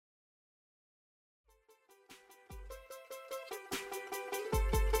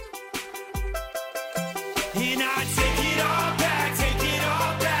And I take it all back, take it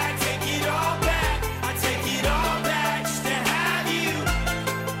all back, take it all back. I take it all back just to have you.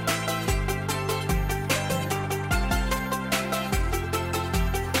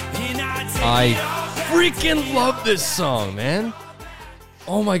 And I take I it all back. freaking love this song, man.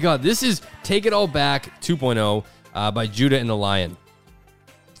 Oh my God, this is Take It All Back 2.0 by Judah and the Lion.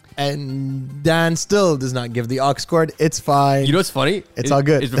 And Dan still does not give the aux chord. It's fine. You know what's funny? It's all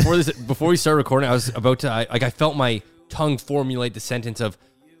good. Is before we started recording, I was about to I felt my tongue formulate the sentence of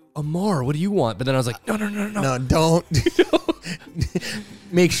Amar, what do you want? But then I was like, no. No, don't.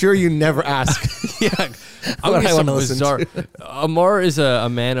 Make sure you never ask. Yeah, I'm What gonna I get some wanna listen bizarre. to. Amar is a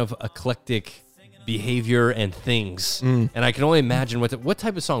man of eclectic behavior and things, and I can only imagine what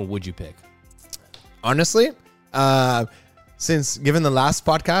type of song would you pick? Honestly, since given the last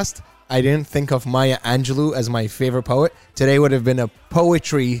podcast, I didn't think of Maya Angelou as my favorite poet. Today would have been a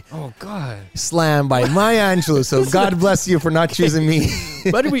poetry Oh God! slam by Maya Angelou. So God bless you for not choosing me.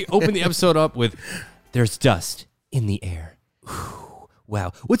 Why did we open the episode up with "There's dust in the air"? Whew.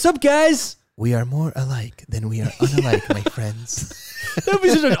 Wow, what's up, guys? We are more alike than we are unalike, my friends. That would be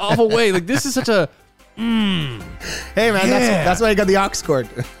such an awful way. Like this is such a Hey man, Yeah. that's why I got the aux chord.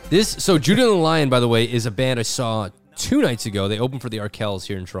 So Judah and the Lion, by the way, is a band I saw 2 nights ago. They opened for the Arkells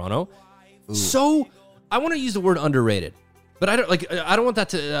here in Toronto. So I want to use the word underrated, but I don't want that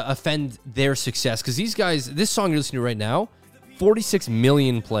to offend their success because these guys, this song you're listening to right now, 46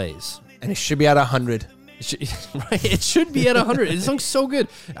 million plays. And it should be at 100. Right? It should be at 100. This song's so good.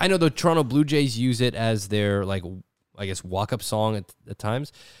 I know the Toronto Blue Jays use it as their walk-up song at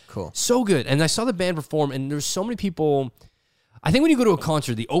times. Cool. So good. And I saw the band perform, and there's so many people. I think when you go to a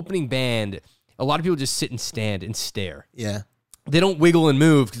concert, the opening band, a lot of people just sit and stand and stare. Yeah. They don't wiggle and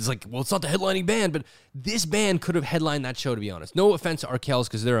move because it's like, well, it's not the headlining band, but this band could have headlined that show, to be honest. No offense to Arkells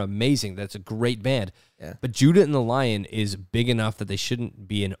because they're amazing. That's a great band. Yeah. But Judah and the Lion is big enough that they shouldn't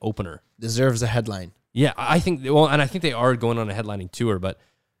be an opener. Deserves a headline. Yeah, I think, well, and I think they are going on a headlining tour, but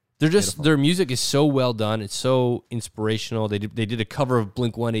they're just, their music is so well done. It's so inspirational. They did a cover of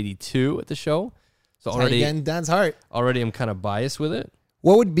Blink-182 at the show. So Again, Dan's heart. already I'm kind of biased with it.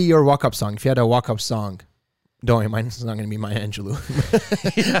 What would be your walk-up song if you had a walk-up song? Don't worry, mine's not going to be Maya Angelou.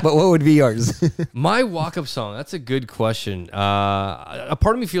 But what would be yours? My walk-up song, that's a good question. A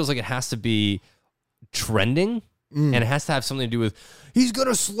part of me feels like it has to be trending, and it has to have something to do with, he's going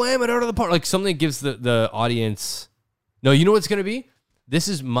to slam it out of the park. Like something that gives the audience, no, you know what it's going to be? This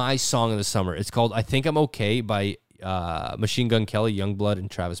is my song of the summer. It's called I Think I'm Okay by Machine Gun Kelly, Youngblood,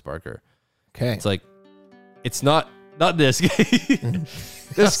 and Travis Barker. Okay. It's like, it's not this.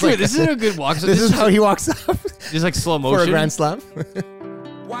 That's good. This is a good walk. So This is how he walks up just like slow for motion. a grand slam.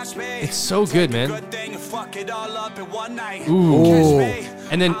 It's so good, man. Ooh.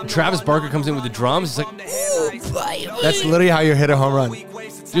 And then Travis Barker comes in with the drums. It's like, That's literally how you hit a home run.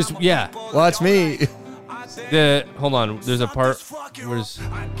 just, yeah. Watch me. Hold on. There's a part.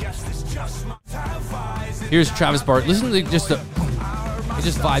 Here's Travis Barker. Listen to it just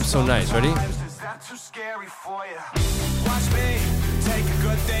vibes so nice. Ready?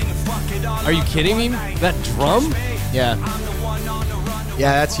 Are you kidding me? That drum? Yeah.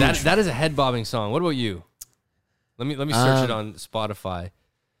 Yeah, that's huge. That is a head bobbing song. What about you? Let me search it on Spotify.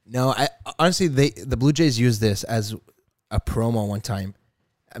 No, honestly, the Blue Jays used this as a promo one time.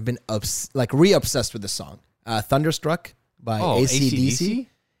 I've been re-obsessed with this song. Thunderstruck by AC/DC.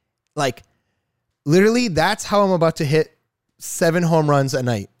 Like, literally, that's how I'm about to hit 7 home runs a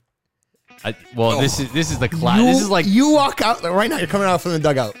night. This is the class. This is like, you walk out right now. You're coming out from the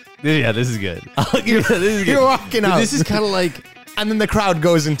dugout. yeah, this is good. This is You're walking out. This is kind of like, And then the crowd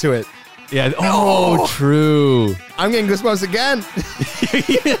goes into it. yeah. Oh, true. I'm getting goosebumps again.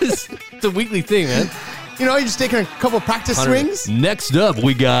 Yes. It's a weekly thing, man. You know, you're just taking a couple practice swings, Next up,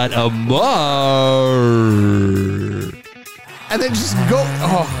 we got Amar. and then just go.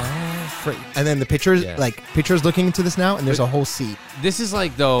 Oh, freak. And then the pitcher's Yeah. pitcher's looking into this now, and there's a whole sea. This is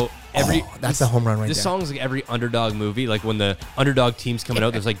like, though, That's a home run right This there. song's like every underdog movie. Like when the underdog team's coming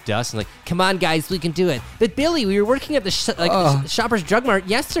out, there's like dust and like, come on, guys, we can do it. But Billy, we were working at the Shoppers Drug Mart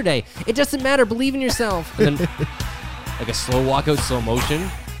yesterday. It doesn't matter. Believe in yourself. And then like a slow walkout, slow motion.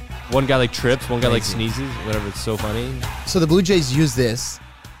 One guy like trips, one guy like sneezes, whatever. It's so funny. So the Blue Jays used this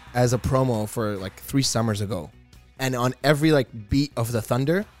as a promo for like 3 summers ago, and on every beat of the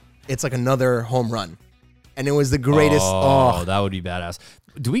Thunder, it's like another home run, and it was the greatest. Oh, that would be badass.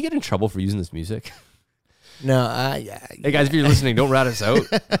 Do we get in trouble for using this music? No, yeah, Hey guys, if you're listening, don't rat us out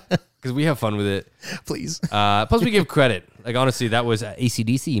because we have fun with it. please. Plus, we give credit. Like honestly, that was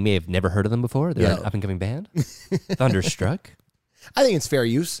AC/DC. You may have never heard of them before. They're an up and coming band. Thunderstruck. I think it's fair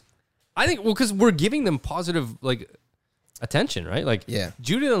use. I think, well, because we're giving them positive, like, attention, right? Like, Yeah.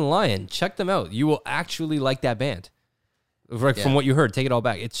 Judith and the Lion, check them out. You will actually like that band. Like, Yeah. from what you heard, Take It All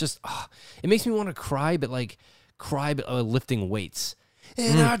Back. It's just, it makes me want to cry, but lifting weights.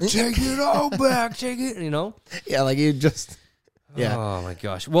 And I take it all back, take it, you know? Yeah, like you just. Yeah. Oh my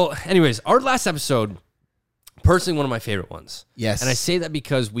gosh. Well, anyways, our last episode, personally, one of my favorite ones. Yes. And I say that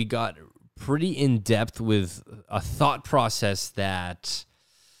because we got pretty in depth with a thought process that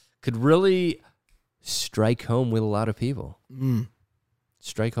could really strike home with a lot of people.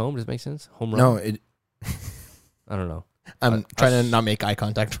 Strike home? Does it make sense? Home run? No, I don't know. I'm trying to not make eye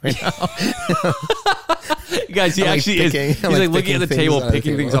contact right now. Guys, he I'm, like, actually is. picking- He's I'm, like like, looking at the picking things table, out of the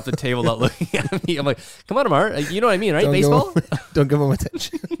picking things table. off the table, not looking at me. I'm like, come on, Amar. You know what I mean, right? Don't Baseball? Don't give him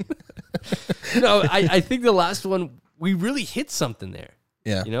attention. No, I think the last one, we really hit something there.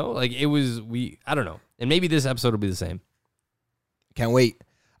 Yeah. You know, like I don't know. And maybe this episode will be the same. Can't wait.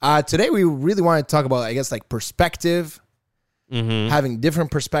 Today we really want to talk about, I guess, like perspective, having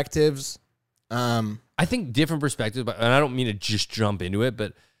different perspectives. I think different perspectives, and I don't mean to just jump into it,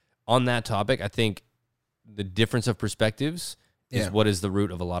 but on that topic, I think the difference of perspectives is Yeah. what is the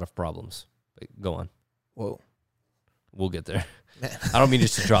root of a lot of problems. Go on. Whoa. We'll get there. I don't mean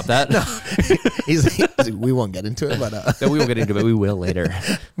just to drop that. We won't get into it, but No, we won't get into it. We will later.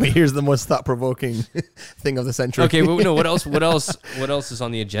 but here's the most thought provoking thing of the century. Okay, well, no. What else? What else is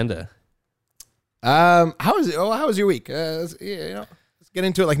on the agenda? How was your week? Let's get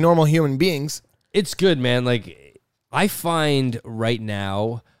into it like normal human beings. It's good, man. Like, I find right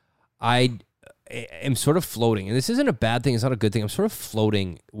now, I am sort of floating, and this isn't a bad thing. It's not a good thing. I'm sort of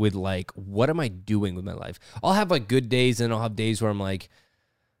floating with, like, what am I doing with my life? I'll have, like, good days, and I'll have days where I'm like,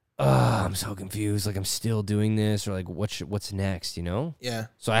 I'm so confused. Like, I'm still doing this, or like, what's next? You know? Yeah.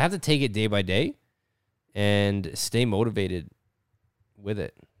 So I have to take it day by day, and stay motivated with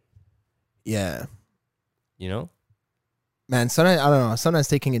it. Yeah. You know? Man, sometimes, I don't know, sometimes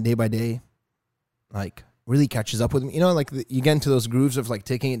taking it day by day, like, really catches up with me. You know, like, you get into those grooves of, like,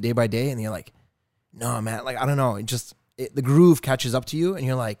 taking it day by day, and you're like, no, man, like, I don't know. The groove catches up to you, and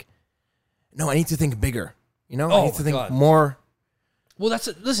you're like, no, I need to think bigger. You know? I need to think God. more. Well,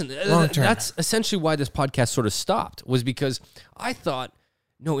 listen, Long term. that's essentially why this podcast sort of stopped, was because I thought,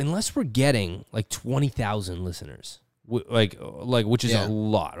 no, unless we're getting like 20,000 listeners, like which is Yeah. a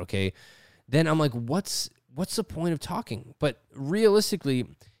lot, okay, then I'm like, what's the point of talking? But realistically,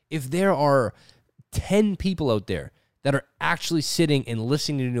 if there are 10 people out there that are actually sitting and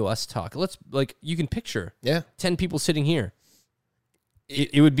listening to us talk, you can picture Yeah. 10 people sitting here.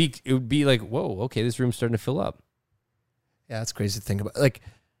 It would be like, whoa, okay, this room's starting to fill up. Yeah, that's crazy to think about. Like,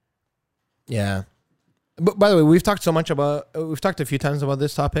 yeah. But by the way, we've talked a few times about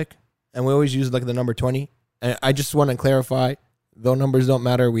this topic, and we always use like the number 20. And I just want to clarify, though numbers don't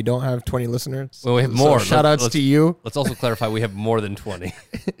matter, we don't have 20 listeners. Well, we have more. Shout outs to you. Let's also clarify we have more than 20.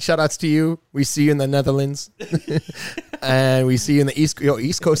 Shout outs to you. We see you in the Netherlands. And we see you in the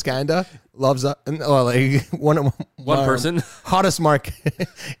East Coast Canada. Loves us. Well, like one person. Hottest mark.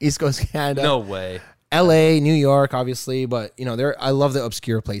 East Coast Canada. No way. LA, New York, obviously, but you know, I love the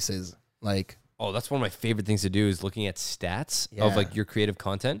obscure places. Like, Oh, that's one of my favorite things to do is looking at stats Yeah. of like your creative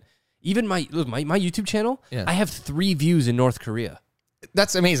content. Even my YouTube channel, Yeah. I have 3 views in North Korea.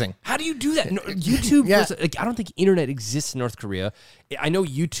 that's amazing. How do you do that? No, YouTube, Yeah. like, I don't think internet exists in North Korea. I know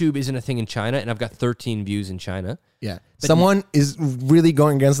YouTube isn't a thing in China, and I've got 13 views in China. Yeah. Someone is really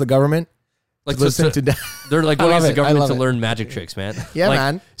going against the government. Like, To listen to that. they're like I going love against the it. I government love to it. learn magic tricks, man. Yeah, Like,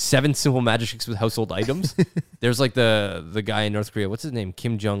 man. 7 simple magic tricks with household items. There's like the guy in North Korea. What's his name?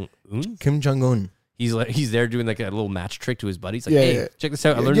 Kim Jong Un. Kim Jong Un. He's there doing like a little match trick to his buddies. Like, Yeah, hey, yeah. check this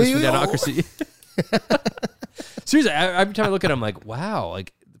out. I learned this from Democracy. Seriously, every time I look at it, I'm like, wow.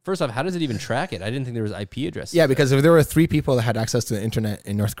 Like, first off, how does it even track it? I didn't think there was IP addresses. Yeah, because if there were 3 people that had access to the internet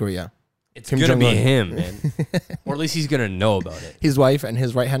in North Korea, It's Kim gonna be Jong-un. him, man. Or at least he's gonna know about it. his wife and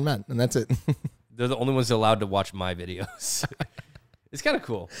his right hand man, and that's it. They're the only ones allowed to watch my videos. It's kind of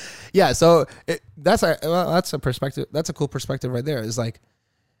cool. Yeah, so that's a perspective. That's a cool perspective right there. It's like,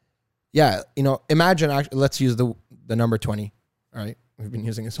 yeah, you know, imagine. Let's use the number 20. All right, we've been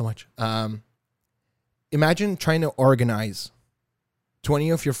using it so much. Imagine trying to organize 20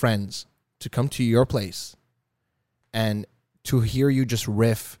 of your friends to come to your place and to hear you just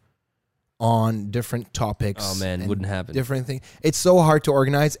riff on different topics. Oh man, and wouldn't happen. different things. It's so hard to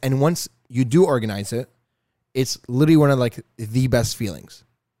organize, and once you do organize it, it's literally one of like the best feelings.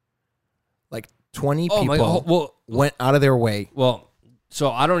 Like 20 Oh my people god. Well, went out of their way.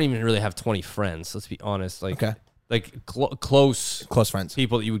 so I don't even really have 20 friends. Let's be honest. Like, Okay. like close Close friends.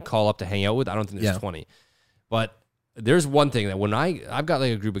 people that you would call up to hang out with. I don't think there's Yeah. 20, but there's one thing that when I've got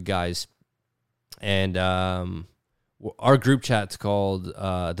like a group of guys, and our group chat's called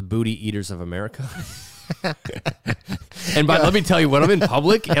the Booty Eaters of America. And let me tell you, when I'm in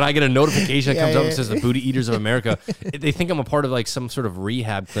public and I get a notification that comes up and says the Booty Eaters of America, they think I'm a part of like some sort of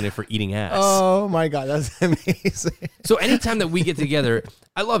rehab clinic for eating ass. Oh my God, that's amazing. So anytime that we get together,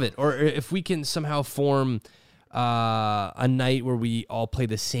 I love it. Or if we can somehow form a night where we all play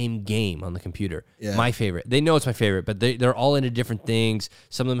the same game on the computer. Yeah. My favorite. They know it's my favorite, but they're all into different things.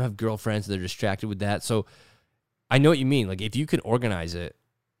 Some of them have girlfriends, they're distracted with that. So I know what you mean. Like if you can organize it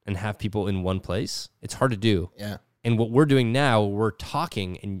and have people in one place, it's hard to do. Yeah. And what we're doing now, we're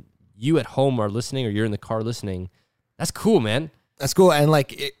talking, and you at home are listening, or you're in the car listening. That's cool, man. That's cool. And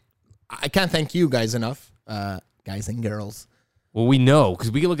like, I can't thank you guys enough, guys and girls. Well, we know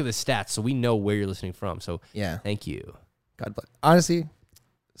because we can look at the stats, so we know where you're listening from. So Yeah. thank you. God bless. Honestly,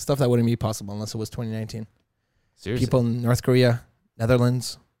 stuff that wouldn't be possible unless it was 2019. Seriously. People in North Korea,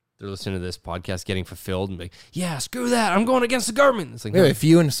 Netherlands. They're listening to this podcast getting fulfilled and be like, yeah, screw that. I'm going against the government. It's like, We have no, a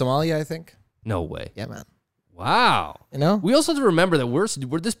few in Somalia, I think. no way. Yeah, man. Wow. You know? We also have to remember that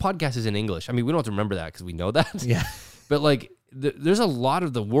this podcast is in English. I mean, we don't have to remember that because we know that. Yeah. But like, there's a lot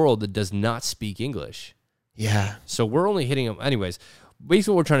of the world that does not speak English. Yeah. So we're only hitting them. Anyways,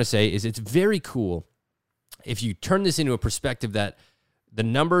 basically what we're trying to say is it's very cool if you turn this into a perspective that the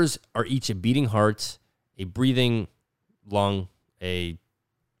numbers are each a beating heart, a breathing lung, a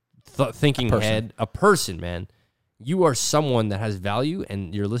thinking head, a person, man. You are someone that has value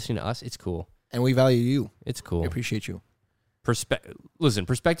and you're listening to us. It's cool. And we value you. It's cool. We appreciate you. Listen,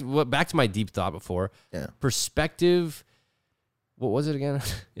 perspective. Back to my deep thought before. Yeah. Perspective. What was it again?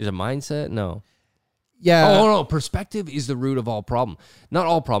 Is a mindset? No. Yeah. Oh no. Perspective is the root of all problem. Not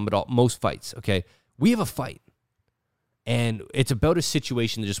all problem, but most fights. Okay. We have a fight, and it's about a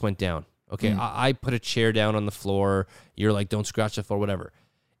situation that just went down. Okay. I put a chair down on the floor. You're like, don't scratch the floor, whatever.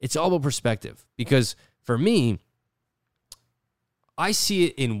 It's all about perspective because for me, I see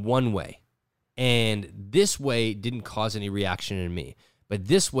it in one way. And this way didn't cause any reaction in me. But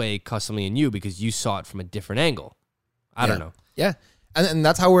this way caused something in you because you saw it from a different angle. I don't know. Yeah. And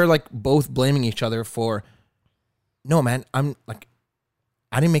that's how we're like both blaming each other for, no, man, I'm like,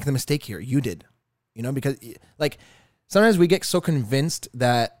 I didn't make the mistake here. You did. You know, because like sometimes we get so convinced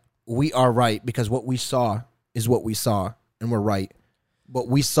that we are right because what we saw is what we saw and we're right. But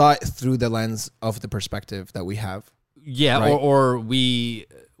we saw it through the lens of the perspective that we have. Yeah, right? or we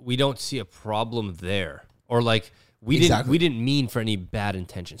don't see a problem there. Or like we didn't mean for any bad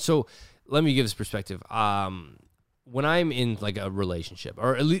intention. So let me give this perspective. When I'm in like a relationship,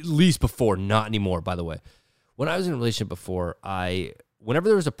 or at least before, not anymore, by the way. When I was in a relationship before, whenever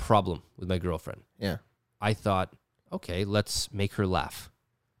there was a problem with my girlfriend, Yeah. I thought, okay, let's make her laugh.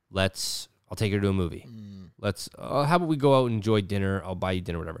 I'll take her to a movie. How about we go out and enjoy dinner? I'll buy you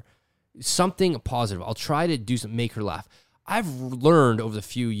dinner, whatever. Something positive. I'll try to do something, make her laugh. I've learned over the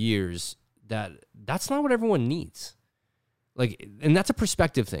few years that that's not what everyone needs. Like, and that's a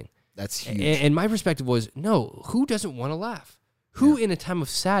perspective thing. That's huge. And my perspective was, no, who doesn't want to laugh? Who in a time of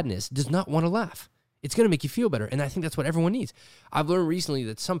sadness does not want to laugh? It's going to make you feel better. And I think that's what everyone needs. I've learned recently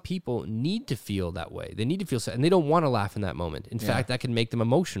that some people need to feel that way. They need to feel sad, and they don't want to laugh in that moment. In fact, that can make them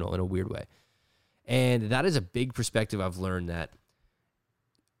emotional in a weird way. And that is a big perspective I've learned, that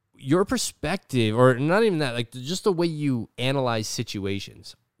your perspective, or not even that, like just the way you analyze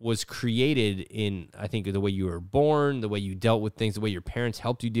situations was created in, I think, the way you were born, the way you dealt with things, the way your parents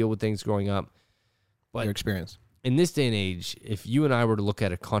helped you deal with things growing up. But Your experience. in this day and age, if you and I were to look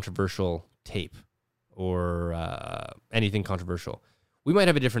at a controversial tape or anything controversial, we might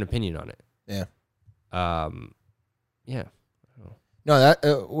have a different opinion on it. Yeah. Yeah. No,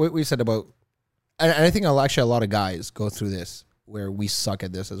 that what we said about, and I think actually a lot of guys go through this where we suck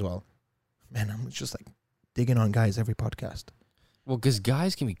at this as well. Man, I'm just like digging on guys every podcast. Well, because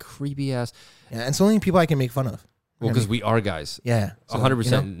guys can be creepy ass. Yeah, and it's only people I can make fun of. Well, because we are guys. Yeah, so,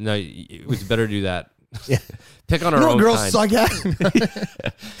 100%. No, it's better to do that. Yeah. Pick on our You know own what girls kind. suck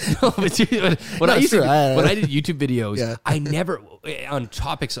at? No, but dude, when No, I it's true. when I did YouTube videos, Yeah. I never, on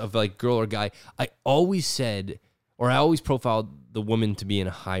topics of like girl or guy, I always said, or I always profiled the woman to be in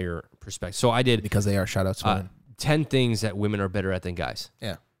a higher perspective. So I did Because they are. Shout out to women. 10 things that women are better at than guys.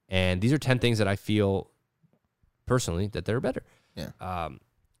 Yeah. And these are 10 things that I feel personally that they're better. Yeah.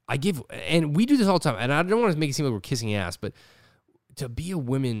 I give, and we do this all the time, and I don't want to make it seem like we're kissing ass, but to be a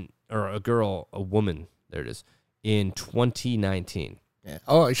woman or a girl, a woman, there it is, in 2019. Yeah.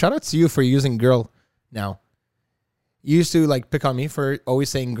 Oh, shout out to you for using girl now. You used to like pick on me for always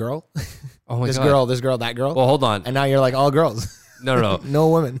saying girl. Oh my This God. girl, that girl. Well, hold on. And now you're like all girls. No. No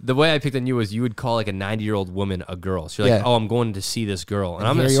women. The way I picked on you was you would call like a 90-year-old woman a girl. So you're like, Yeah. oh, I'm going to see this girl. And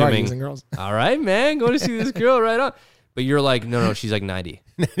I'm here you are using assuming, girls. all right, man, going to see this girl, right on. But you're like, no, she's like 90.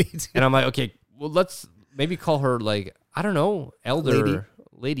 And I'm like, okay, well, let's maybe call her like, I don't know, elder,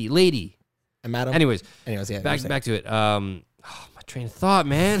 lady. And madam. Anyways, yeah. back to it. My train of thought,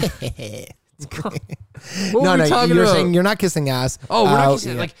 man. What No, were we talking you're about? saying you're not kissing ass. Oh, we're not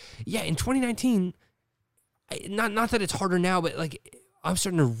kissing. yeah. Like, yeah, in 2019, not that it's harder now, but like I'm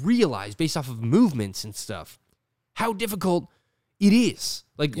starting to realize based off of movements and stuff how difficult it is.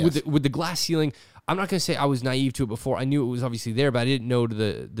 Like Yes. with the glass ceiling, I'm not going to say I was naive to it before. I knew it was obviously there, but I didn't know to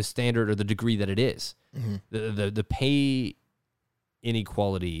the standard or the degree that it is. The pay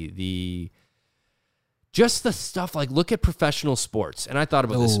inequality, just the stuff like look at professional sports. And I thought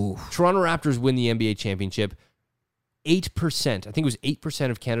about this. Ooh. Toronto Raptors win the NBA championship. 8%, I think it was 8%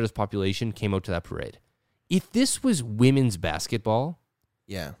 of Canada's population came out to that parade. If this was women's basketball,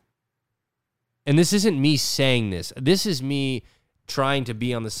 Yeah. and this isn't me saying this is me trying to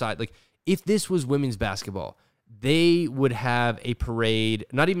be on the side. Like, if this was women's basketball, they would have a parade,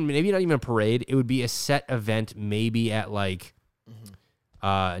 maybe not even a parade. It would be a set event, maybe at like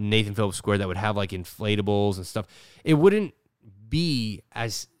Nathan Phillips Square that would have like inflatables and stuff. It wouldn't be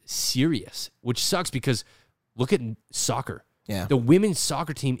as serious, which sucks because look at soccer. Yeah. The women's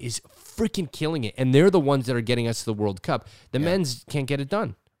soccer team is freaking killing it, and they're the ones that are getting us to the World Cup. The men's can't get it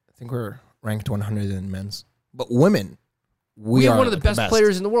done. I think we're ranked 100 in men's. But women, We are have one of the like best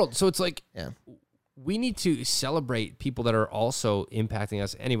players in the world. So it's like, Yeah. we need to celebrate people that are also impacting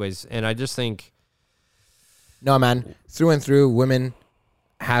us anyways. And I just think, No, man. Through and through, women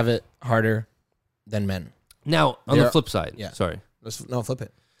have it harder than men. now on the There- flip side, yeah. sorry, Flip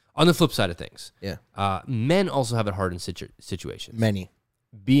it. on the flip side of things, Yeah. men also have it hard in situations. Many.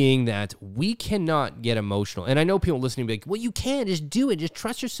 Being that we cannot get emotional. And I know people listening be like, well, you can, just do it. Just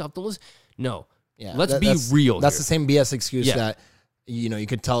trust yourself. Don't listen. No. Yeah. Let's be that's- real That's here. the same BS excuse Yeah. that, you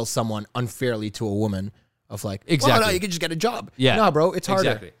could tell someone unfairly to a woman of like, Exactly. oh, no, you could just get a job. Yeah. No, bro, it's harder.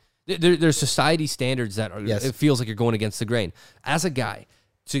 Exactly. There's society standards that are, Yes. it feels like you're going against the grain. As a guy,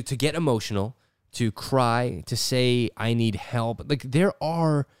 to get emotional, to cry, to say, I need help, like there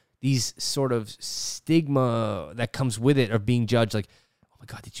are these sort of stigma that comes with it of being judged like, oh my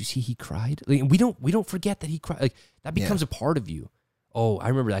God, did you see he cried? Like, we don't forget that he cried. Like that becomes a part of you. Oh, I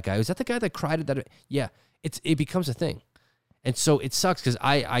remember that guy. Was that the guy that cried at that? Yeah. It becomes a thing. And so it sucks because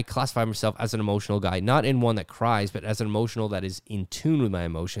I classify myself as an emotional guy, not in one that cries, but as an emotional that is in tune with my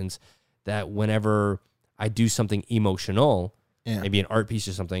emotions, that whenever I do something emotional, Yeah. maybe an art piece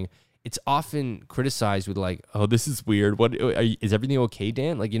or something, it's often criticized with like, oh, this is weird. Is everything okay,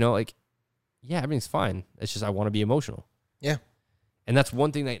 Dan? Like, like, yeah, everything's fine. It's just I want to be emotional. Yeah. And that's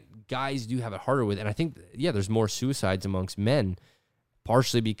one thing that guys do have it harder with. And I think, yeah, there's more suicides amongst men,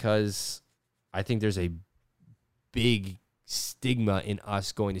 partially because I think there's a big stigma in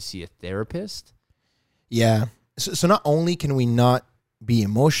us going to see a therapist. Yeah. So not only can we not be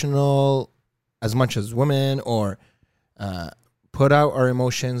emotional as much as women or put out our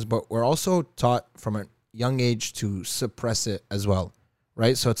emotions, but we're also taught from a young age to suppress it as well,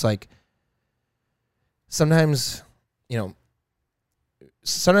 right? So it's like sometimes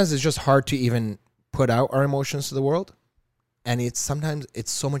it's just hard to even put out our emotions to the world. And sometimes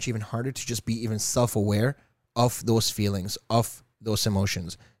it's so much even harder to just be even self-aware of those feelings, of those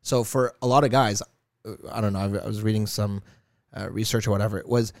emotions. So for a lot of guys, I don't know, I was reading some research or whatever,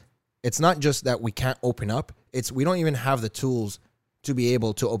 it's not just that we can't open up, it's we don't even have the tools to be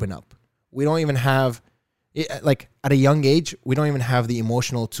able to open up. We don't even have, like at a young age, we don't even have the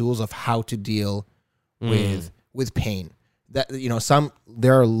emotional tools of how to deal with pain. That,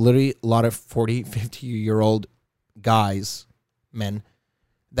 there are literally a lot of 40, 50-year-old guys, men,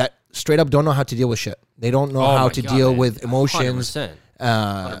 that straight up don't know how to deal with shit. They don't know how to deal with emotions,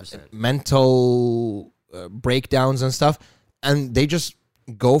 100%. mental breakdowns and stuff, and they just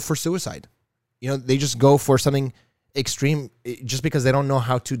go for suicide. They just go for something extreme just because they don't know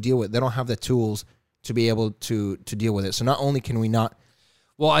how to deal with it. They don't have the tools to be able to deal with it. So not only can we not...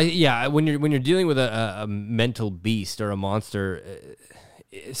 Well, when you're dealing with a mental beast or a monster,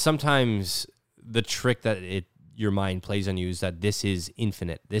 sometimes the trick that your mind plays on you is that this is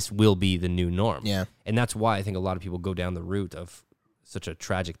infinite. This will be the new norm. Yeah. And that's why I think a lot of people go down the route of such a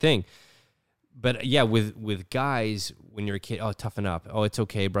tragic thing. But yeah, with guys, when you're a kid, oh, toughen up. Oh, it's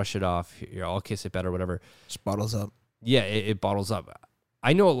okay. Brush it off. Here, I'll kiss it better, whatever. Just bottles up. Yeah, it bottles up.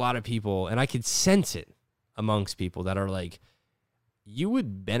 I know a lot of people, and I could sense it amongst people that are like, you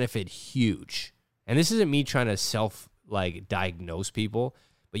would benefit huge. And this isn't me trying to diagnose people,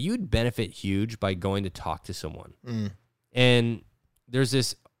 but you would benefit huge by going to talk to someone. And there's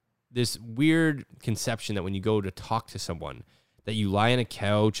this weird conception that when you go to talk to someone, that you lie on a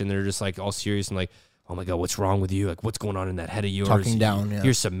couch and they're just like all serious and like, oh my God, what's wrong with you? Like, what's going on in that head of yours? Talking down, yeah.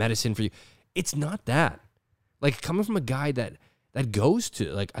 Here's some medicine for you. It's not that. Like, coming from a guy that goes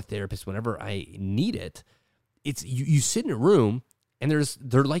to like a therapist whenever I need it, it's you sit in a room and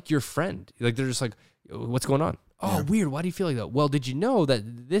they're like your friend. Like, they're just like, what's going on? Oh, weird. Why do you feel like that? Well, did you know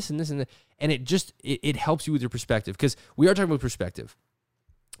that this and this and that? And it just, it helps you with your perspective, because we are talking about perspective.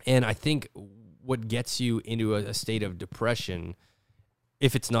 And I think what gets you into a state of depression,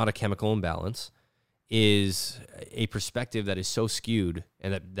 if it's not a chemical imbalance, is a perspective that is so skewed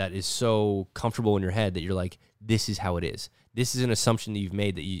and that is so comfortable in your head that you're like, this is how it is. This is an assumption that you've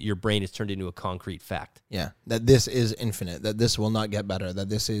made, that your brain has turned into a concrete fact. Yeah, that this is infinite, that this will not get better, that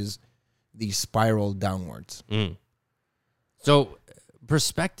this is the spiral downwards. So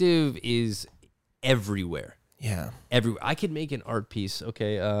perspective is everywhere. Yeah. Everywhere. I could make an art piece.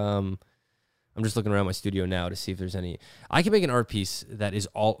 Okay. I'm just looking around my studio now to see if there's any. I can make an art piece that is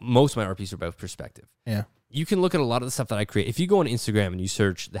most of my art pieces are about perspective. Yeah. You can look at a lot of the stuff that I create. If you go on Instagram and you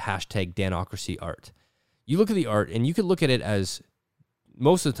search the hashtag Danocracyart, you look at the art and you can look at it as,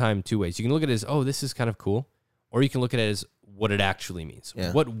 most of the time, two ways. You can look at it as, oh, this is kind of cool. Or you can look at it as what it actually means.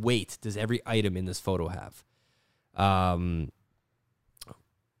 Yeah. What weight does every item in this photo have? And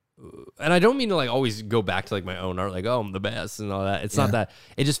I don't mean to like always go back to like my own art, like, oh, I'm the best and all that. It's not that.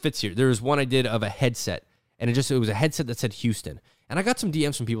 It just fits here. There was one I did of a headset, and it was a headset that said Houston. And I got some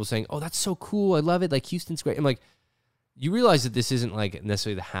DMs from people saying, oh, that's so cool. I love it. Like, Houston's great. I'm like, you realize that this isn't like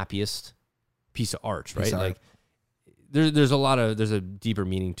necessarily the happiest piece of art, right? Like, there's a deeper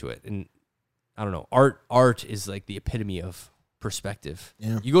meaning to it. And I don't know, art is like the epitome of perspective.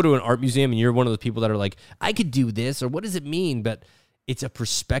 Yeah. You go to an art museum and you're one of the people that are like, I could do this, or what does it mean? But it's a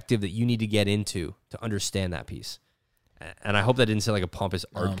perspective that you need to get into to understand that piece. And I hope that didn't sound like a pompous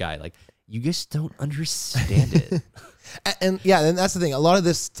art guy. Like, you just don't understand it. And that's the thing. A lot of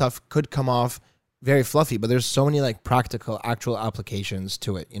this stuff could come off very fluffy, but there's so many like practical, actual applications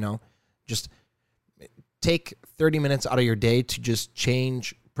to it, you know? Just take 30 minutes out of your day to just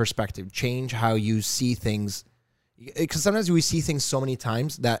change perspective, change how you see things. Because sometimes we see things so many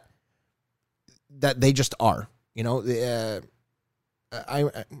times that they just are, you know?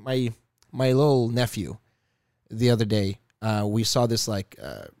 My little nephew, the other day, we saw this like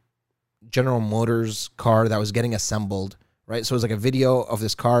General Motors car that was getting assembled, right? So it was like a video of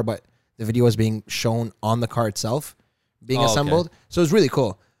this car, but the video was being shown on the car itself being assembled. Okay. So it was really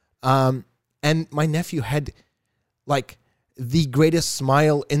cool. And my nephew had like the greatest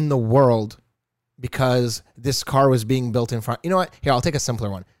smile in the world because this car was being built in front. You know what? Here, I'll take a simpler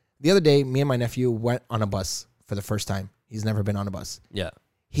one. The other day, me and my nephew went on a bus for the first time. He's never been on a bus. Yeah.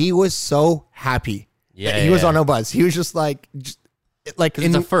 He was so happy. Yeah. He was on a bus. He was just like it's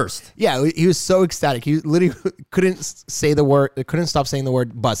a first. Yeah. He was so ecstatic. He literally couldn't stop saying the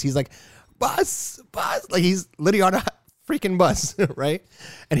word bus. He's like, bus. Like, he's literally on a freaking bus, right?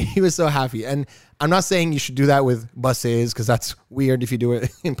 And he was so happy. And I'm not saying you should do that with buses, because that's weird if you do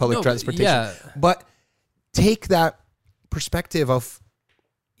it in public transportation. Yeah. But take that perspective of,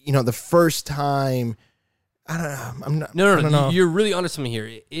 you know, the first time. I don't know. No. You're really onto something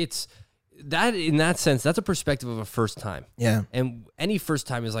here. It's that, in that sense, that's a perspective of a first time. Yeah. And any first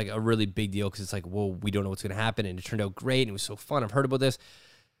time is like a really big deal, because it's like, well, we don't know what's going to happen, and it turned out great, and it was so fun. I've heard about this.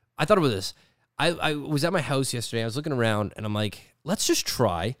 I thought about this. I was at my house yesterday. I was looking around, and I'm like, let's just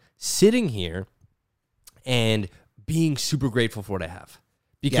try sitting here and being super grateful for what I have.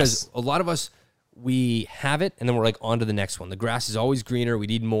 Because a lot of us, we have it, and then we're like, on to the next one. The grass is always greener. We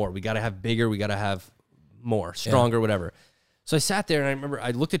need more. We got to have bigger. We got to have more, stronger, whatever. So I sat there, and I remember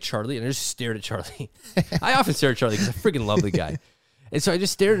I looked at Charlie, and I just stared at Charlie. I often stare at Charlie because I freaking love the guy. And so I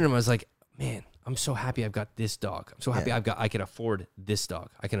just stared at him. I was like, man, I'm so happy I've got this dog. I'm so happy I can afford this dog.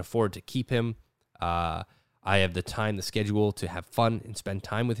 I can afford to keep him. I have the time, the schedule to have fun and spend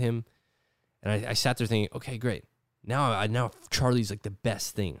time with him. And I sat there thinking, okay, great. Now Charlie's like the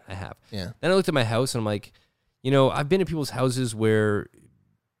best thing I have. Yeah. Then I looked at my house, and I'm like, you know, I've been to people's houses where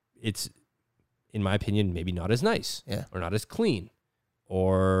it's, in my opinion, maybe not as nice, or not as clean,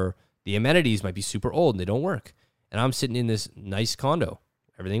 or the amenities might be super old and they don't work. And I'm sitting in this nice condo.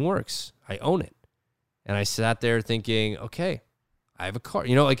 Everything works. I own it. And I sat there thinking, okay, I have a car,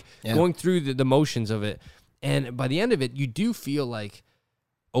 you know, like going through the motions of it. And by the end of it, you do feel like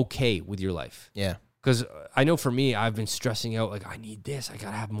okay with your life. Yeah. Because I know for me, I've been stressing out, like, I need this. I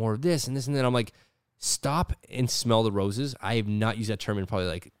got to have more of this and this and that. I'm like, stop and smell the roses. I have not used that term in probably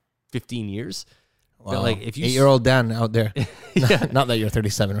like 15 years. Wow. But like, if you 8-year-old Dan out there, not that you're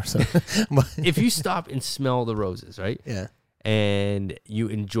 37 or so, but if you stop and smell the roses, right? Yeah. and you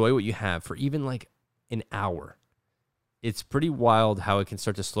enjoy what you have for even like an hour, it's pretty wild how it can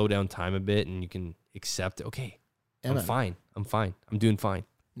start to slow down time a bit, and you can accept, okay, Yeah, I'm man. fine. I'm fine. I'm doing fine.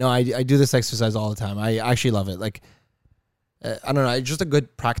 No, I do this exercise all the time. I actually love it. Like, I don't know. It's just a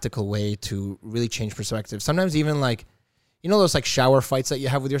good practical way to really change perspective. Sometimes even like, you know, those like shower fights that you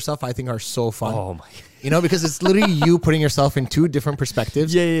have with yourself, I think are so fun. Oh my, You know, because it's literally you putting yourself in two different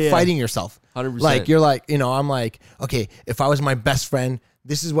perspectives, Yeah. fighting yourself. 100%. Like, you're like, you know, I'm like, okay, if I was my best friend,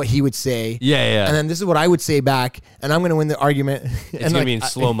 this is what he would say. yeah. And then this is what I would say back, and I'm going to win the argument. It's gonna be in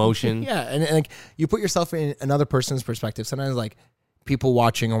slow motion. Yeah, and like you put yourself in another person's perspective. Sometimes like people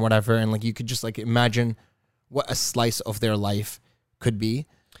watching or whatever, and like you could just like imagine what a slice of their life could be.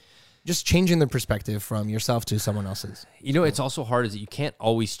 Just changing the perspective from yourself to someone else's. You know, it's also hard is that you can't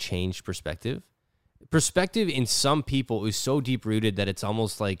always change perspective. Perspective in some people is so deep rooted that it's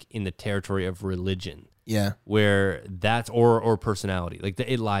almost like in the territory of religion, Yeah, where that's or personality, like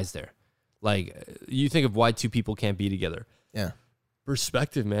it lies there. Like you think of why two people can't be together. yeah.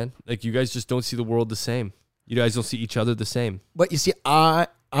 Perspective, man. Like you guys just don't see the world the same. You guys don't see each other the same. But you see, I'm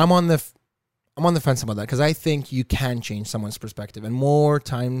on the fence about that because I think you can change someone's perspective, and more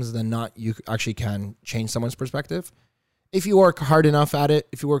times than not, you actually can change someone's perspective if you work hard enough at it,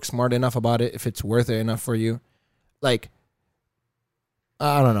 if you work smart enough about it, if it's worth it enough for you. Like,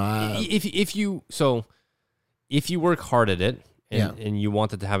 I don't know. If you work hard at it and you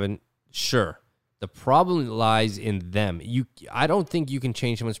want it to happen, sure. The problem lies in them. I don't think you can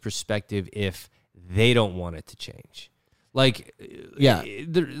change someone's perspective if they don't want it to change. Like, Yeah.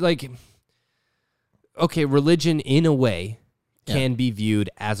 Okay, religion in a way can be viewed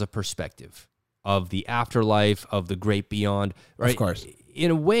as a perspective of the afterlife, of the great beyond, right? Of course.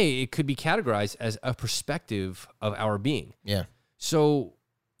 In a way, it could be categorized as a perspective of our being. Yeah. So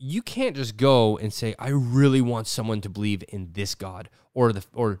you can't just go and say, I really want someone to believe in this God or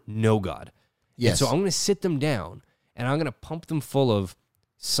no God. Yes. And so I'm going to sit them down and I'm going to pump them full of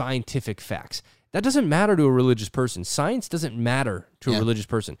scientific facts. That doesn't matter to a religious person. Science doesn't matter to a religious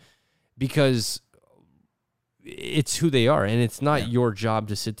person because it's who they are. And it's not your job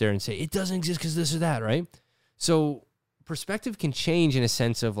to sit there and say, it doesn't exist because this or that, right? So perspective can change in a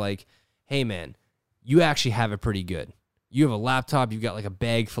sense of like, hey, man, you actually have it pretty good. You have a laptop. You've got like a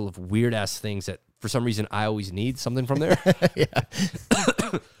bag full of weird ass things that for some reason I always need something from there.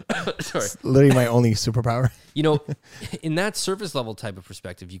 Sorry. It's literally my only superpower. You know, in that surface level type of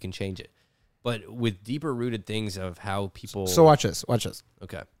perspective, you can change it. But with deeper rooted things of how people. So watch this.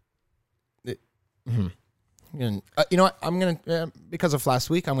 Okay. You know what? I'm going to, because of last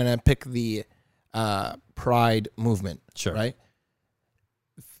week, I'm going to pick the Pride movement. Sure. Right?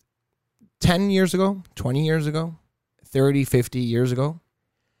 10 years ago, 20 years ago, 30, 50 years ago,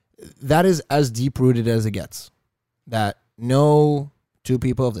 that is as deep rooted as it gets. That no two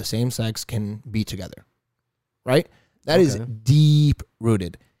people of the same sex can be together. Right? That is deep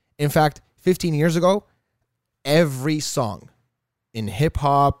rooted. In fact, 15 years ago, every song in hip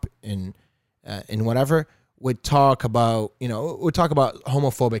hop, in whatever, would talk about,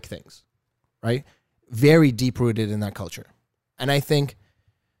 homophobic things, right? Very deep rooted in that culture. And I think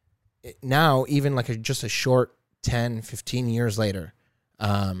now, even like just a short 10, 15 years later,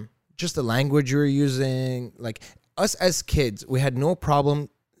 just the language you're using, like us as kids, we had no problem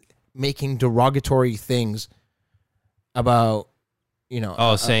making derogatory things about,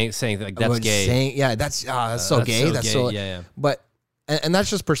 saying like that's gay. That's so gay. That's so yeah. But and that's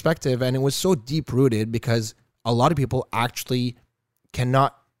just perspective, and it was so deep rooted because a lot of people actually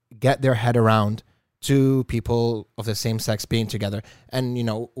cannot get their head around two people of the same sex being together, and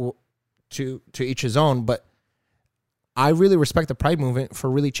to each his own. But I really respect the Pride movement for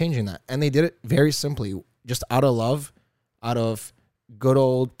really changing that, and they did it very simply, just out of love, out of good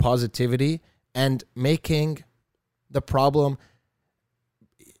old positivity, and making the problem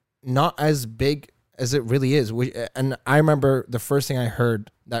not as big as it really is. And I remember the first thing I heard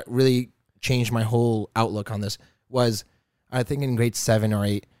that really changed my whole outlook on this was, I think in grade 7 or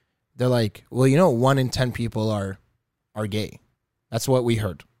 8, they're like, well, 1 in 10 people are gay. That's what we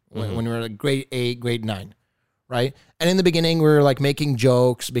heard when we were like grade 8, grade 9, right? And in the beginning, we were like making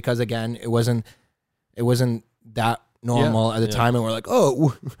jokes because, again, it wasn't that normal at the time, and we're like,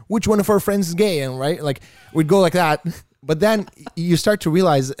 oh, which one of our friends is gay? And right, like we'd go like that. But then you start to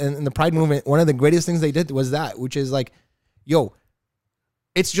realize in the Pride movement, one of the greatest things they did was that, which is like, yo,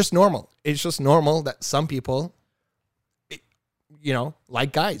 it's just normal. It's just normal that some people,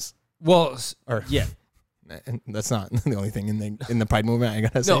 like guys. Well, Or yeah. And that's not the only thing in the Pride movement, I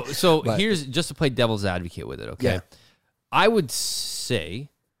gotta say. No, so But here's just to play devil's advocate with it, okay? Yeah. I would say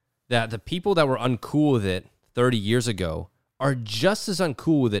that the people that were uncool with it 30 years ago are just as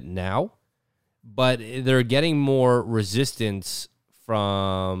uncool with it now, but they're getting more resistance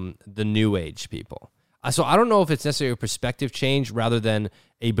from the new age people. So I don't know if it's necessarily a perspective change rather than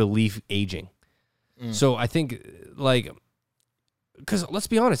a belief aging. So I think, like, because let's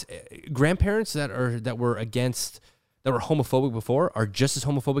be honest, grandparents that were homophobic before are just as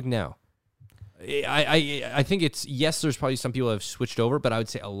homophobic now. I think it's, yes, there's probably some people that have switched over, but I would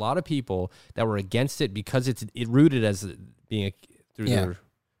say a lot of people that were against it because it rooted as being through their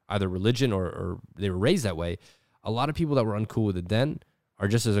either religion or they were raised that way. A lot of people that were uncool with it then are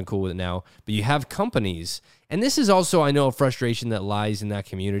just as uncool with it now. But you have companies, and this is also, I know, a frustration that lies in that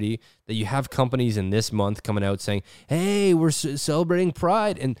community, that you have companies in this month coming out saying, hey, we're celebrating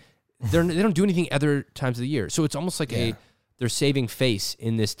Pride, and they don't do anything other times of the year. So it's almost like they're saving face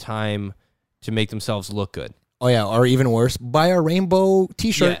in this time to make themselves look good. Oh, yeah, or even worse, buy a rainbow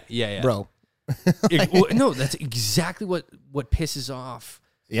T-shirt, bro. No, that's exactly what pisses off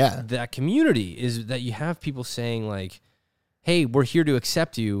that community, is that you have people saying, like, hey, we're here to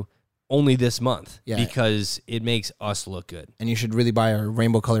accept you only this month because it makes us look good. And you should really buy a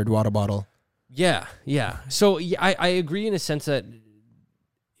rainbow-colored water bottle. Yeah. So I agree in a sense that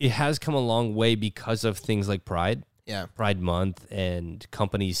it has come a long way because of things like Pride. Yeah. Pride Month and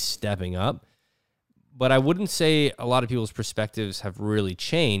companies stepping up. But I wouldn't say a lot of people's perspectives have really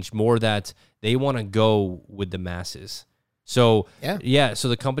changed, more that they want to go with the masses. So, so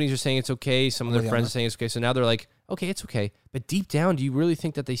the companies are saying it's okay. Some of their friends are saying it's okay. So now they're like, okay, it's okay. But deep down, do you really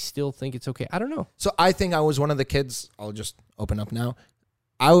think that they still think it's okay? I don't know. So I think I was one of the kids, I'll just open up now.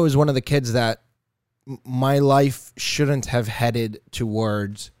 I was one of the kids that my life shouldn't have headed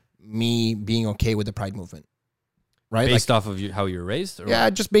towards me being okay with the Pride movement. Right? Based off of how you were raised? Or yeah,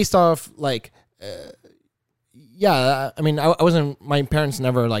 just based off, like, I mean, I wasn't, my parents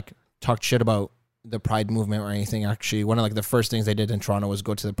never, like, talked shit about the Pride movement or anything. Actually, one of, like, the first things they did in Toronto was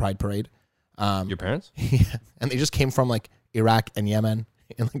go to the Pride Parade. Your parents? Yeah. And they just came from, like, Iraq and Yemen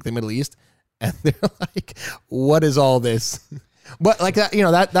in, like, the Middle East. And they're like, what is all this? But, like, that, you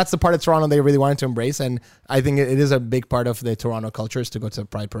know, that's the part of Toronto they really wanted to embrace. And I think it is a big part of the Toronto culture is to go to the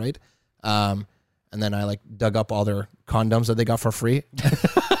Pride Parade. And then I, like, dug up all their condoms that they got for free.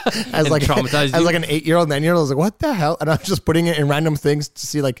 As like traumatized as like an 8-year-old, 9-year-old, I was like, what the hell? And I was just putting it in random things to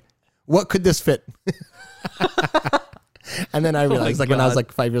see, like, what could this fit? And then I realized, like, when I was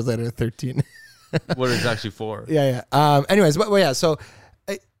like 5 years later, 13. What it's actually for. Yeah. Anyways, but yeah, so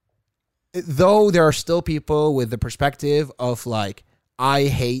though there are still people with the perspective of, like, I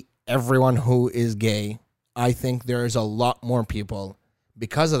hate everyone who is gay, I think there's a lot more people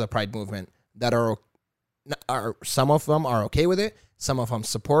because of the Pride movement that are some of them are okay with it, some of them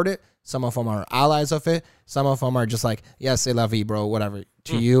support it, some of them are allies of it, some of them are just like, yes, c'est la vie, bro, whatever.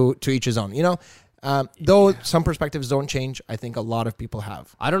 To you, to each his own, you know? Though some perspectives don't change, I think a lot of people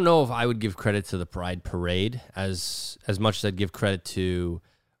have. I don't know if I would give credit to the Pride Parade as much as I'd give credit to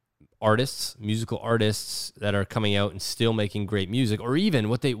artists, musical artists that are coming out and still making great music, or even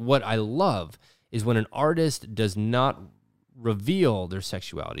what I love is when an artist does not reveal their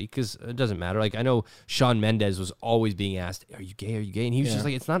sexuality, because it doesn't matter. Like, I know Shawn Mendes was always being asked, are you gay? And he was just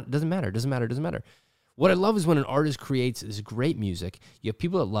like, it doesn't matter. What I love is when an artist creates this great music, you have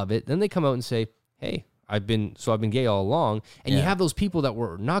people that love it, then they come out and say, hey, I've been gay all along. And you have those people that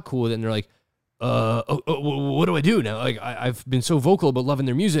were not cool with it, and they're like, what do I do now? Like, I've been so vocal about loving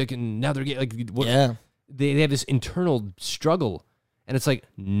their music, and now they're gay. Like, they have this internal struggle, and it's like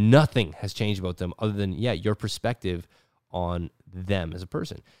nothing has changed about them other than, your perspective on them as a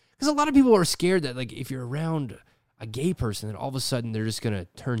person. Because a lot of people are scared that, like, if you're around a gay person, then all of a sudden they're just going to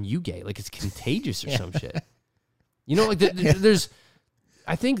turn you gay. Like, it's contagious or some shit. You know, like, there's...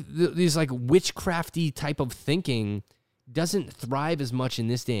 I think these, like, witchcrafty type of thinking doesn't thrive as much in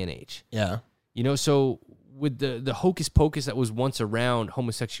this day and age. Yeah. You know, so with the hocus pocus that was once around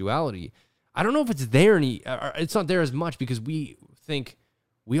homosexuality, I don't know if it's there it's not there as much, because we think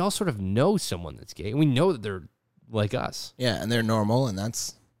we all sort of know someone that's gay, and we know that they're like us. Yeah, and they're normal, and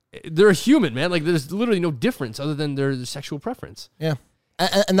they're a human, man. Like, there's literally no difference other than their sexual preference. Yeah.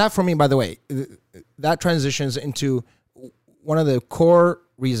 And that, for me, by the way, that transitions into one of the core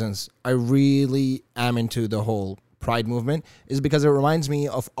reasons I really am into the whole Pride movement is because it reminds me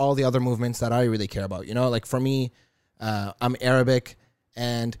of all the other movements that I really care about. You know, like, for me, I'm Arabic,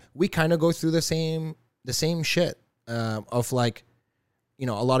 and we kind of go through the same shit of, like, you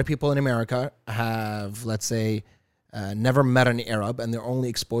know, a lot of people in America have, let's say, never met an Arab, and their only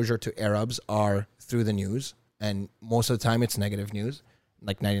exposure to Arabs are through the news, and most of the time it's negative news,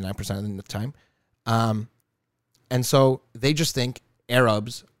 like 99% of the time. And so they just think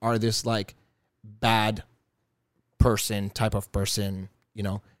Arabs are this, like, bad person, type of person, you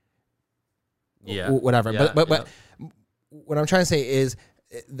know, Yeah. whatever. Yeah, But what I'm trying to say is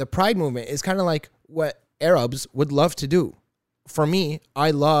the Pride movement is kind of like what Arabs would love to do. For me,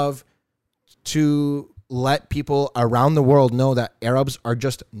 I love to let people around the world know that Arabs are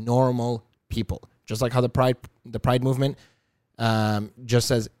just normal people. Just like how the Pride movement just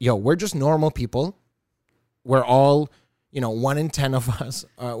says, yo, we're just normal people. We're all, 1 in 10 of us,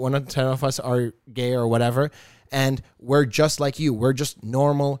 1 in 10 of us are gay or whatever. And we're just like you. We're just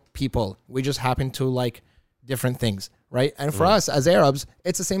normal people. We just happen to like different things, right? And for us as Arabs,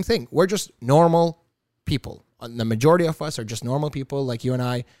 it's the same thing. We're just normal people. The majority of us are just normal people like you and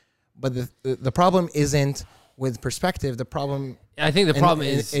I. But the problem isn't with perspective. The problem, I think the problem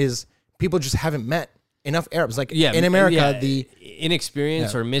is people just haven't met enough Arabs. Like yeah, in America, yeah, the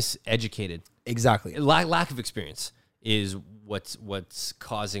inexperienced or miseducated. Exactly. Lack of experience is what's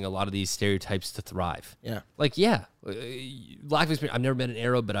causing a lot of these stereotypes to thrive. Yeah. Like, lack of experience. I've never met an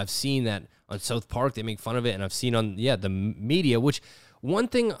Arab, but I've seen that on South Park. They make fun of it, and I've seen on the media. Which one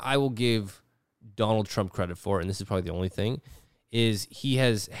thing I will give Donald Trump credit for, and this is probably the only thing, is he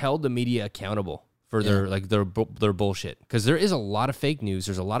has held the media accountable for their bullshit. Because there is a lot of fake news.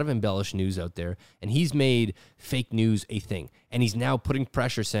 There's a lot of embellished news out there, and he's made fake news a thing. And he's now putting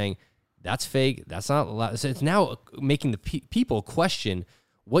pressure, saying that's fake. That's not. So it's now making the people question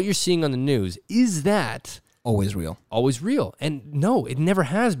what you're seeing on the news. Is that always real? Always real? And no, it never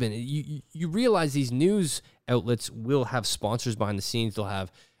has been. You realize these news outlets will have sponsors behind the scenes. They'll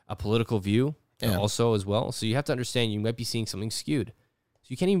have a political view also as well. So you have to understand you might be seeing something skewed. So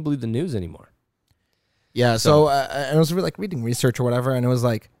you can't even believe the news anymore. Yeah. So I was like reading research or whatever, and it was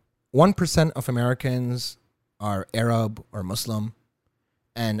like 1% of Americans are Arab or Muslim,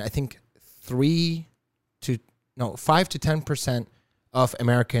 and I think 5 to 10% of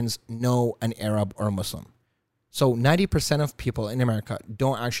Americans know an Arab or a Muslim. So 90% of people in America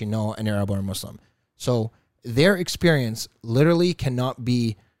don't actually know an Arab or a Muslim. So their experience literally cannot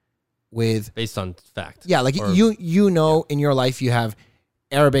be based on fact. Yeah, like in your life you have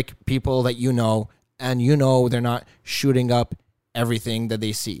Arabic people that and they're not shooting up everything that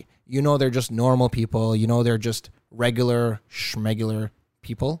they see. They're just normal people. They're just regular schmegular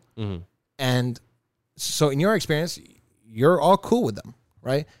people. Mm-hmm. And so in your experience, you're all cool with them,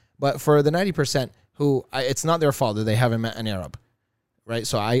 right? But for the 90% who it's not their fault that they haven't met an Arab, right?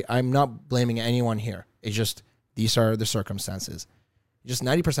 So I'm not blaming anyone here. It's just these are the circumstances. Just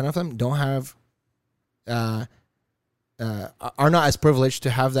 90% of them don't have, are not as privileged to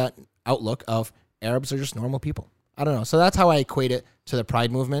have that outlook of Arabs are just normal people. I don't know. So that's how I equate it to the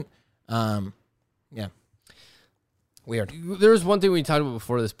Pride movement. Yeah. Weird. There was one thing we talked about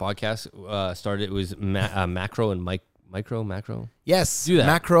before this podcast started. It was macro and macro. Yes. Do that.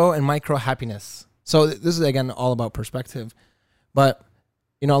 Macro and micro happiness. So this is, again, all about perspective. But,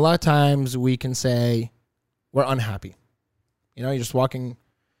 a lot of times we can say we're unhappy. You're just walking.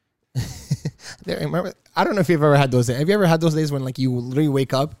 Remember, I don't know if you've ever had those days. Have you ever had those days when like you literally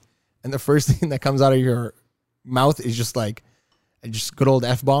wake up and the first thing that comes out of your mouth is just like just good old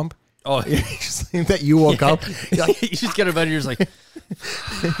F-bomb? Oh, you just think that you woke up. You just get about it. You're just like,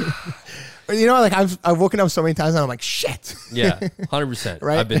 like I've woken up so many times and I'm like, shit. Yeah, 100%.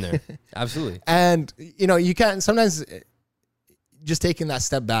 Right? I've been there. Absolutely. And you can't sometimes just taking that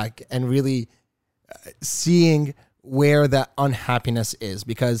step back and really seeing where that unhappiness is,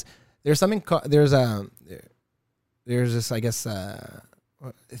 because there's something there's this, I guess,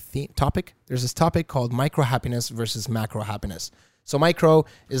 topic. There's this topic called micro happiness versus macro happiness. So micro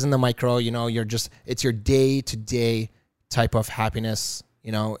is in the micro, it's your day-to-day type of happiness.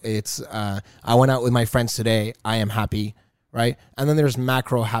 It's I went out with my friends today, I am happy, right? And then there's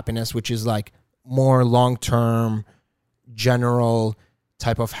macro happiness, which is like more long-term, general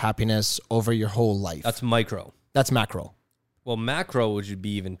type of happiness over your whole life. That's micro. That's macro. Well, macro would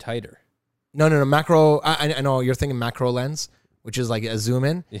be even tighter. No. Macro, I know you're thinking macro lens, which is like a zoom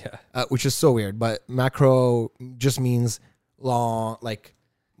in, which is so weird. But macro just means long, like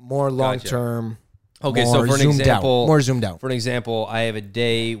more long term. Okay, so for an example, more zoomed out. For an example, I have a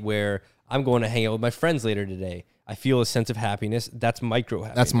day where I'm going to hang out with my friends later today. I feel a sense of happiness. That's micro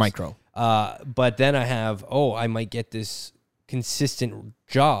happiness. That's micro. But then I have, I might get this consistent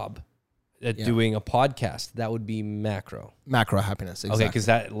job at doing a podcast. That would be macro. Macro happiness, exactly. Okay, because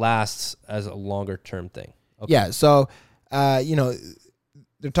that lasts as a longer term thing. Okay. Yeah, so,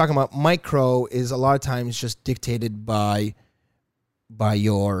 they're talking about micro is a lot of times just dictated by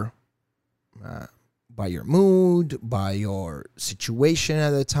your mood, by your situation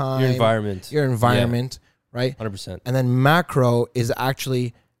at the time. Your environment, right? 100%. And then macro is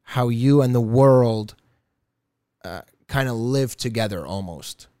actually how you and the world kind of live together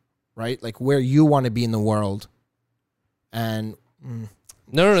almost, right? Like where you want to be in the world, and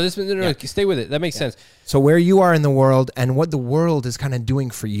No. Stay with it. That makes sense. so where you are in the world and what the world is kind of doing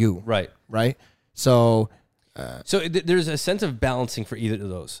for you, Right. right? So There's a sense of balancing for either of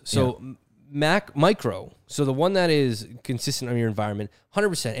those. So micro, so the one that is consistent on your environment,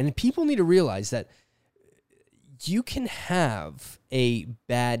 100%. And people need to realize that you can have a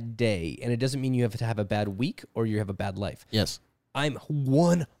bad day, and it doesn't mean you have to have a bad week or you have a bad life. yes, I'm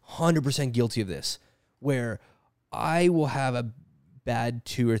 100% guilty of this, where I will have a bad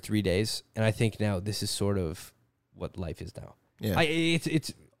 2 or 3 days, and I think now this is sort of what life is now. Yeah.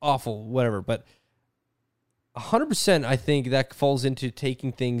 It's awful, whatever, but 100% I think that falls into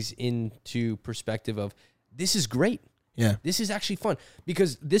taking things into perspective of this is great. yeah, This is actually fun.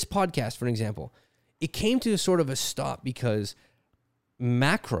 Because this podcast, for an example, it came to sort of a stop because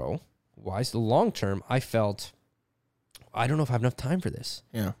macro-wise, the long term, I felt, I don't know if I have enough time for this.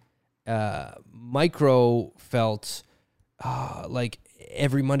 yeah, Micro felt like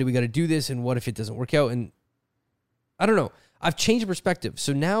every Monday we got to do this, and what if it doesn't work out? And I don't know. I've changed perspective.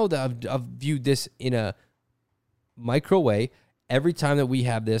 So now that I've viewed this in a micro way, every time that we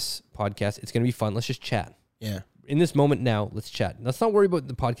have this podcast, it's going to be fun. Let's just chat. yeah, In this moment now, let's chat. Let's not worry about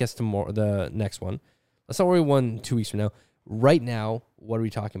the podcast tomorrow, the next one. Let's not worry 2 weeks from now. Right now, what are we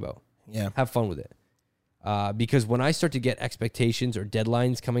talking about? yeah, Have fun with it. Because when I start to get expectations or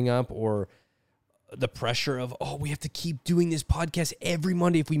deadlines coming up, or the pressure of, we have to keep doing this podcast every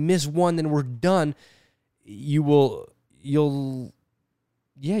Monday. If we miss one, then we're done. You'll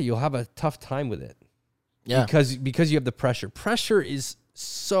have a tough time with it. yeah, Because you have the pressure. Pressure is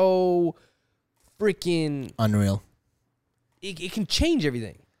so freaking unreal. it can change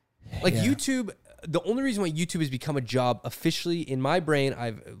everything. Like Yeah. YouTube, the only reason why YouTube has become a job officially in my brain,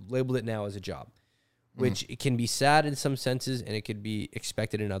 I've labeled it now as a job, which it can be sad in some senses and it could be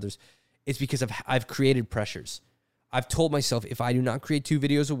expected in others. It's because I've created pressures. I've told myself if I do not create 2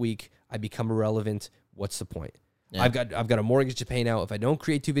 videos a week, I become irrelevant. What's the point? Yeah. I've got a mortgage to pay now. If I don't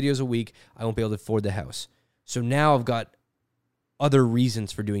create 2 videos a week, I won't be able to afford the house. So now I've got other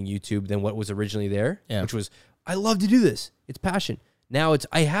reasons for doing YouTube than what was originally there, Yeah. which was I love to do this. It's passion. Now it's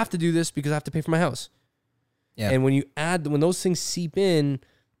I have to do this because I have to pay for my house. Yeah. And when those things seep in,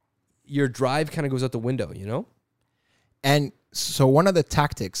 your drive kind of goes out the window, you know? And so one of the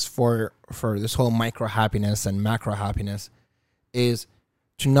tactics for this whole micro happiness and macro happiness is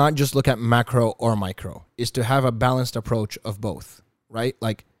to not just look at macro or micro, is to have a balanced approach of both, right?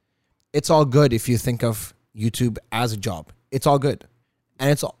 Like it's all good if you think of YouTube as a job. It's all good. And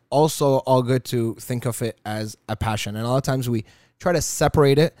it's also all good to think of it as a passion. And a lot of times we try to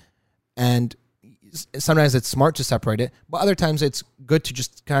separate it, and sometimes it's smart to separate it, but other times it's good to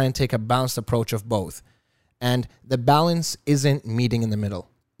just kind of take a balanced approach of both. And the balance isn't meeting in the middle.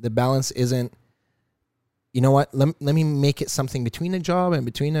 The balance isn't, you know what, let me make it something between a job and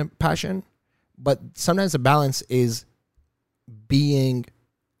between a passion. But sometimes the balance is being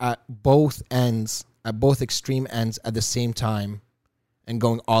at both ends, at both extreme ends at the same time, and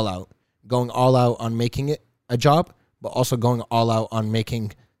going all out on making it a job, but also going all out on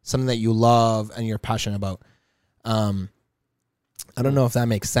making something that you love and you're passionate about. I don't know if that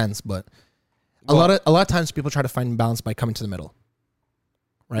makes sense, but a lot of times people try to find balance by coming to the middle.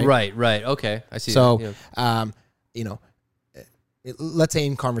 Right. Right. Okay. I see. So, that. Yeah. Let's say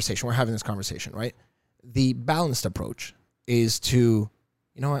in conversation, we're having this conversation, right? The balanced approach is to,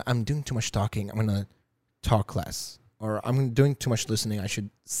 you know what, I'm doing too much talking. I'm going to talk less. Or I'm doing too much listening. I should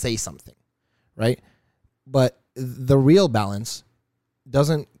say something, right? But the real balance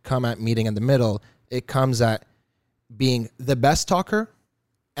doesn't come at meeting in the middle. It comes at being the best talker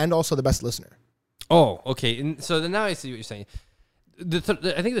and also the best listener. Oh, okay. And so then now I see what you're saying.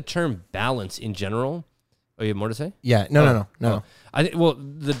 I think the term balance in general. Oh, you have more to say? Yeah. No. I think. Well,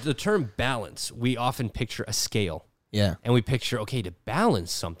 the term balance, we often picture a scale. Yeah. And we picture, okay, to balance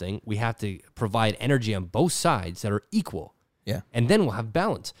something, we have to provide energy on both sides that are equal. Yeah. And then we'll have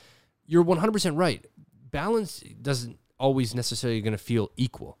balance. You're 100% right. Balance doesn't always necessarily going to feel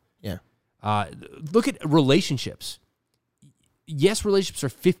equal. Yeah. Look at relationships. Yes, relationships are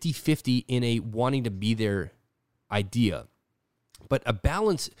 50-50 in a wanting to be there idea. But a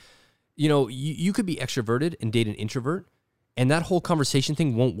balance, you could be extroverted and date an introvert, and that whole conversation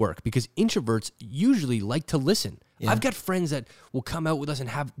thing won't work because introverts usually like to listen. Yeah. I've got friends that will come out with us and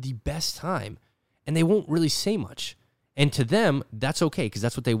have the best time, and they won't really say much. And to them, that's okay because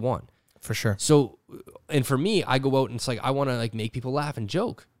that's what they want. For sure. So, and for me, I go out and it's like I want to make people laugh and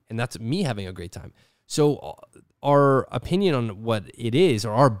joke, and that's me having a great time. So, our opinion on what it is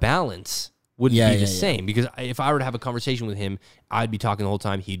or our balance wouldn't Yeah, be the yeah, same because if I were to have a conversation with him, I'd be talking the whole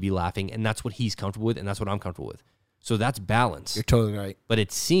time, he'd be laughing, and that's what he's comfortable with, and that's what I'm comfortable with. So that's balance. You're totally right. But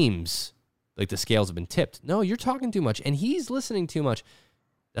it seems like the scales have been tipped. No, you're talking too much, and he's listening too much.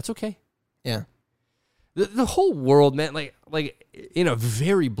 That's okay. Yeah. The whole world, man, like in a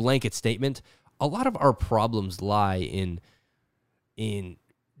very blanket statement, a lot of our problems lie in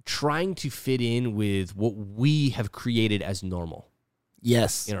trying to fit in with what we have created as normal.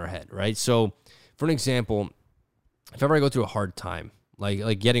 Yes. In our head, right? So, for an example, if ever I go through a hard time,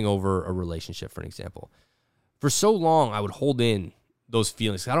 like getting over a relationship, for an example, for so long I would hold in those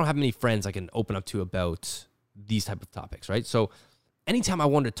feelings. I don't have many friends I can open up to about these type of topics, right? So, anytime I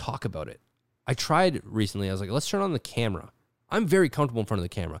wanted to talk about it, I tried recently. I was like, let's turn on the camera. I'm very comfortable in front of the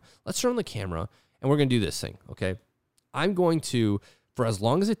camera. Let's turn on the camera, and we're going to do this thing, okay? I'm going to, for as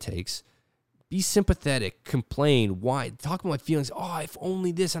long as it takes, be sympathetic, complain, why, talk about my feelings. Oh, if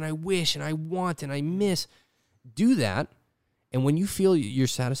only this, and I wish, and I want, and I miss. Do that, and when you feel you're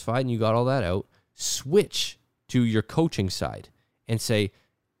satisfied and you got all that out, switch to your coaching side and say,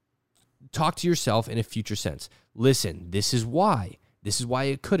 talk to yourself in a future sense. Listen, this is why. This is why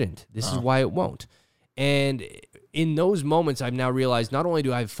it couldn't. This is why it won't. And in those moments, I've now realized not only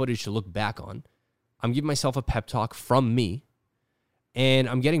do I have footage to look back on, I'm giving myself a pep talk from me, and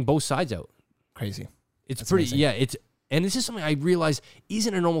I'm getting both sides out. Crazy. It's pretty, amazing. Yeah. And this is something I realize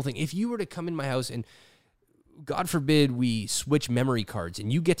isn't a normal thing. If you were to come in my house and, God forbid, we switch memory cards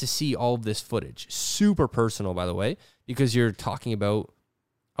and you get to see all of this footage, super personal, by the way, because you're talking about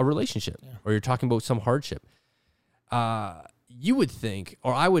a relationship or you're talking about some hardship. You would think,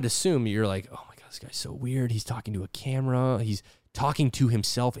 or I would assume, you're like, oh my God, this guy's so weird. He's talking to a camera. He's talking to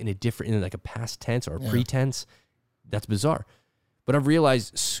himself in like a past tense or a pretense. That's bizarre. But I've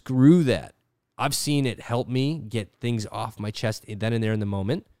realized, screw that. I've seen it help me get things off my chest then and there in the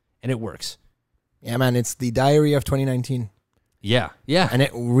moment, and it works. Yeah, man, it's the diary of 2019. Yeah, yeah. And it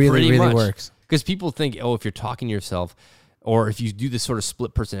really works. Because people think, oh, if you're talking to yourself, or if you do this sort of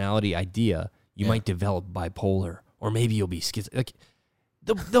split personality idea, you might develop bipolar, or maybe you'll be schizophrenic.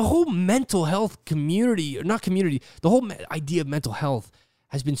 Like, the whole mental health community, or not community, the whole idea of mental health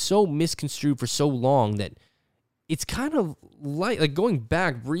has been so misconstrued for so long that it's kind of like going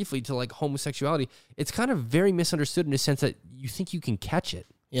back briefly to like homosexuality, it's kind of very misunderstood in the sense that you think you can catch it.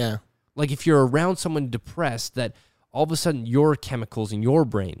 Yeah. Like if you're around someone depressed, that all of a sudden your chemicals in your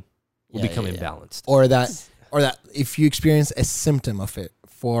brain will become imbalanced. Or that if you experience a symptom of it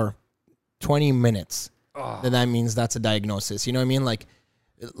for 20 minutes, then that means that's a diagnosis. You know what I mean?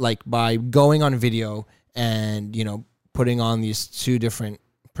 Like by going on video and, you know, putting on these two different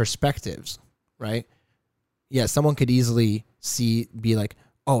perspectives, right? Yeah, someone could easily be like,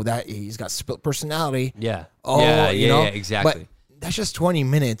 oh, that he's got split personality. Yeah. Oh, yeah, exactly. But that's just 20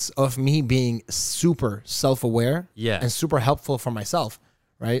 minutes of me being super self-aware and super helpful for myself,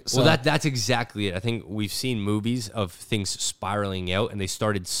 right? So that's exactly it. I think we've seen movies of things spiraling out, and they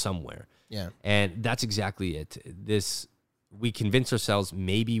started somewhere. Yeah. And that's exactly it. We convince ourselves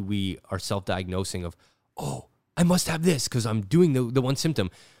maybe we are self-diagnosing of, oh, I must have this because I'm doing the one symptom.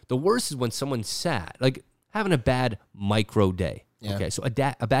 The worst is when someone's sad, like having a bad micro day. Yeah. Okay, so a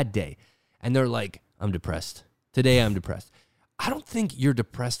bad day. And they're like, I'm depressed. Today I'm depressed. I don't think you're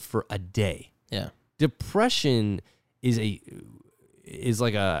depressed for a day. Yeah. Depression is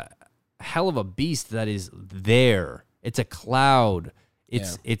like a hell of a beast that is there. It's a cloud.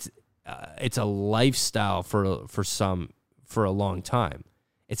 It's a lifestyle for some for a long time.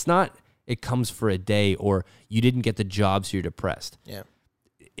 It's not it comes for a day or you didn't get the job so you're depressed. Yeah.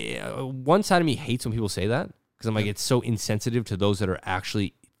 One side of me hates when people say that because I'm like, it's so insensitive to those that are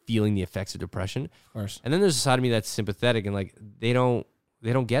actually feeling the effects of depression. Of course. And then there's a side of me that's sympathetic and like they don't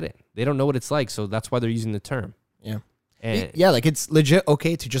get it. They don't know what it's like, so that's why they're using the term. Yeah. And yeah, like it's legit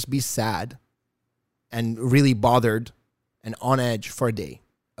okay to just be sad and really bothered and on edge for a day,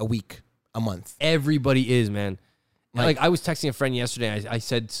 a week, a month. everybody is, man. Like I was texting a friend yesterday. I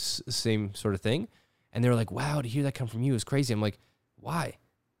said the same sort of thing, and they were like, "Wow, to hear that come from you is crazy." I'm like, "Why?"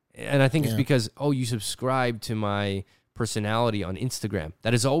 And I think it's because you subscribe to my personality on Instagram.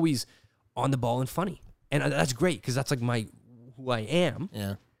 That is always on the ball and funny, and that's great because that's like who I am.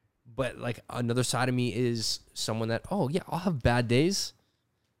 Yeah. But like another side of me is someone that I'll have bad days.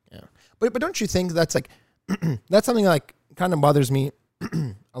 Yeah. But don't you think that's like that's something like kind of bothers me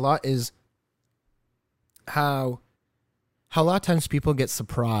a lot is how a lot of times people get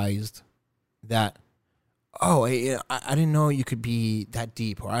surprised that, oh, I didn't know you could be that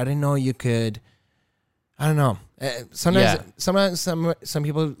deep, or I didn't know you could, I don't know. Sometimes some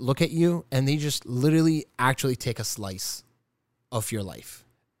people look at you and they just literally actually take a slice of your life.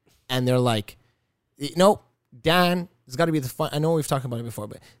 and they're like, nope, Dan has got to be the fun. I know we've talked about it before,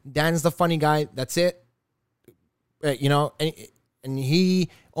 but Dan's the funny guy. That's it. You know, and he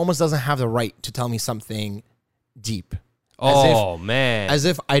almost doesn't have the right to tell me something deep. As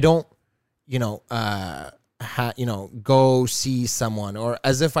if I don't, go see someone, or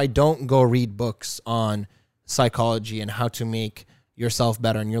as if I don't go read books on psychology and how to make yourself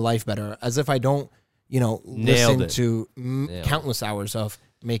better and your life better. As if I don't, listen to countless hours of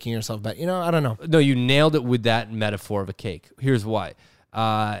making yourself better. I don't know. No, you nailed it with that metaphor of a cake. Here's why.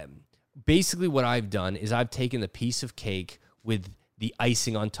 Basically what I've done is I've taken the piece of cake with the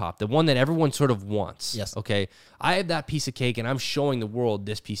icing on top, the one that everyone sort of wants. Yes. Okay. I have that piece of cake, and I'm showing the world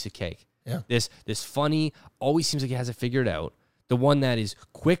this piece of cake. Yeah. This funny, always seems like he has it figured out. The one that is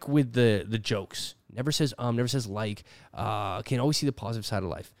quick with the jokes, never says never says like, can always see the positive side of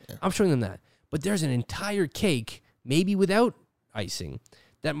life. Yeah. I'm showing them that. But there's an entire cake, maybe without icing,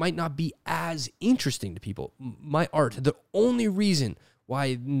 that might not be as interesting to people. My art, the only reason why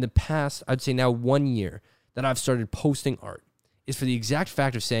in the past, I'd say now 1 year, that I've started posting art is for the exact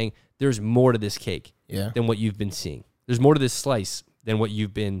fact of saying there's more to this cake than what you've been seeing. There's more to this slice than what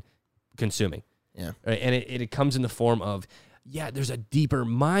you've been consuming. Yeah. Right? And it comes in the form of, there's a deeper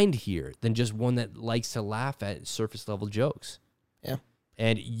mind here than just one that likes to laugh at surface level jokes. Yeah.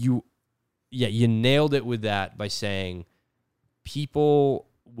 And you nailed it with that by saying people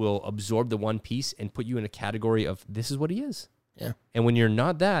will absorb the one piece and put you in a category of this is what he is. Yeah. And when you're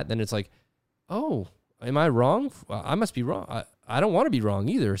not that, then it's like, oh, am I wrong? I must be wrong. I don't want to be wrong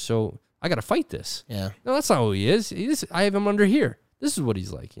either. So I got to fight this. Yeah. No, that's not who he is. I have him under here. This is what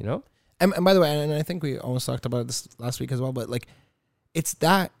he's like, And by the way, and I think we almost talked about this last week as well, but like, it's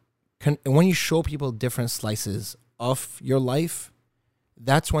that when you show people different slices of your life,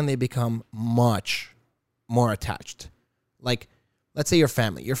 that's when they become much more attached. Like, let's say your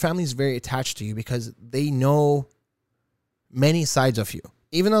family. Your family is very attached to you because they know many sides of you,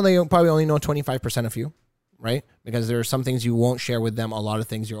 even though they probably only know 25% of you, right? Because there are some things you won't share with them, a lot of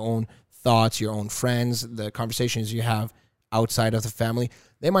things, your own thoughts, your own friends, the conversations you have outside of the family.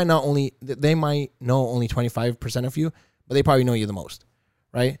 They might know only 25% of you, but they probably know you the most,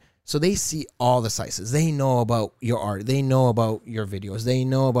 right? So they see all the slices. They know about your art. They know about your videos. They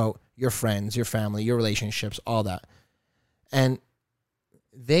know about your friends, your family, your relationships, all that. And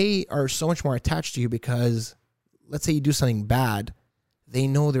they are so much more attached to you because, let's say you do something bad, they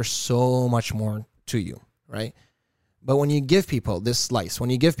know there's so much more to you, right? But when you give people this slice, when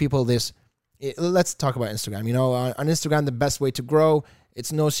you give people this, let's talk about Instagram. On Instagram, the best way to grow,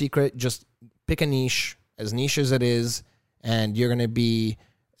 it's no secret. Just pick a niche, as niche as it is, and you're going to be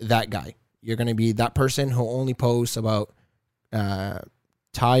that guy. You're going to be that person who only posts about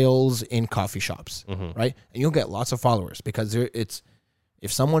tiles in coffee shops, right? And you'll get lots of followers because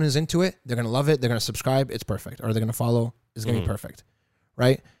if someone is into it, they're going to love it. They're going to subscribe. It's perfect. Or they're going to follow. It's going to be perfect,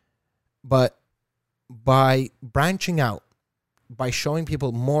 right? But by branching out, by showing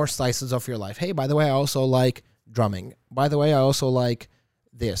people more slices of your life. Hey, by the way, I also like drumming. By the way, I also like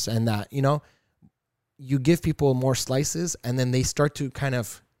this and that. You give people more slices, and then they start to kind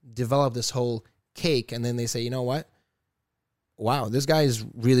of develop this whole cake, and then they say, you know what? Wow, this guy is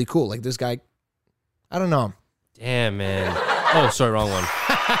really cool. Like this guy, I don't know. Damn, man. Oh, sorry, wrong one.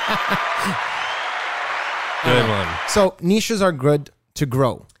 Good one. So niches are good to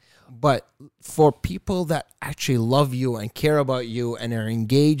grow. But for people that actually love you and care about you and are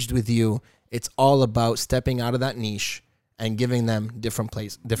engaged with you, it's all about stepping out of that niche and giving them different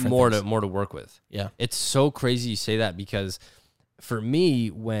things. More to work with. Yeah. It's so crazy you say that because for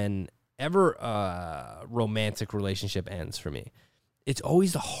me, whenever a romantic relationship ends for me, it's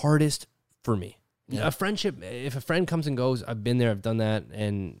always the hardest for me. Yeah. A friendship, if a friend comes and goes, I've been there, I've done that,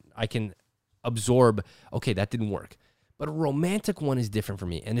 and I can absorb, okay, that didn't work. But a romantic one is different for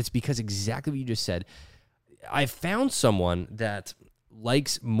me, and it's because exactly what you just said. I found someone that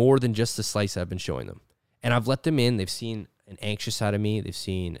likes more than just the slice I've been showing them. And I've let them in. They've seen an anxious side of me. They've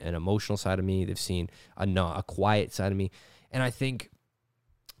seen an emotional side of me. They've seen a quiet side of me. And I think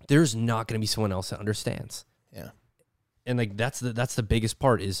there's not going to be someone else that understands. Yeah. And like that's the biggest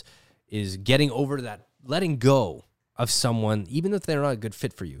part is getting over that, letting go of someone, even if they're not a good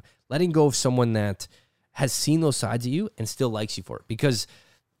fit for you, letting go of someone that has seen those sides of you and still likes you for it. Because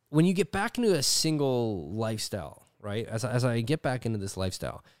when you get back into a single lifestyle, right? As I get back into this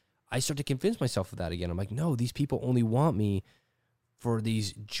lifestyle, I start to convince myself of that again. I'm like, no, these people only want me for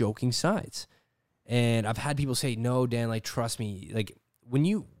these joking sides. And I've had people say, no, Dan, like, trust me. Like, when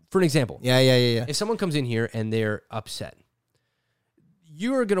you, for an example. Yeah. If someone comes in here and they're upset,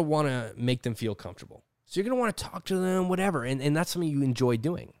 you're going to want to make them feel comfortable. So you're going to want to talk to them, whatever. And that's something you enjoy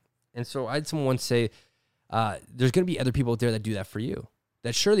doing. And so I had someone once say, there's going to be other people out there that do that for you.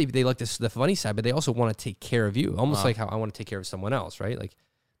 That sure, they like the funny side, but they also want to take care of you. Almost like how I want to take care of someone else, right? Like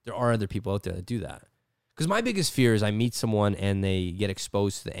there are other people out there that do that. Because my biggest fear is I meet someone and they get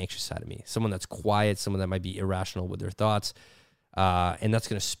exposed to the anxious side of me. Someone that's quiet, someone that might be irrational with their thoughts, and that's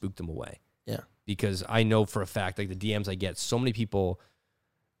going to spook them away. Yeah. Because I know for a fact, like the DMs I get, so many people,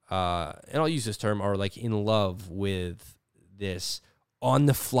 and I'll use this term, are like in love with this on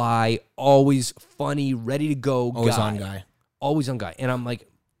the fly, always funny, ready to go Always on guy. Always on guy. And I'm like,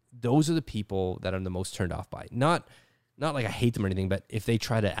 those are the people that I'm the most turned off by. Not like I hate them or anything, but if they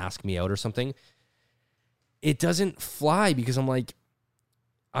try to ask me out or something, it doesn't fly because I'm like,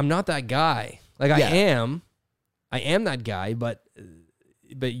 I'm not that guy. Like I am that guy, but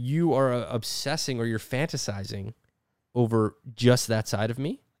you are obsessing or you're fantasizing over just that side of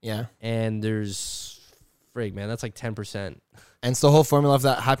me. Yeah. And there's frig, man, that's like 10%. And it's the whole formula of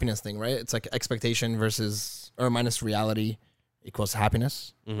that happiness thing, right? It's like expectation versus or minus reality equals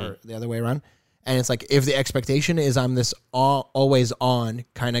happiness, or the other way around. And it's like if the expectation is I'm this always on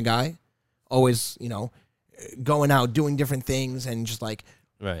kind of guy, always, going out, doing different things and just like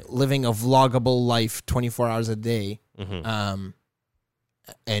living a vloggable life 24 hours a day.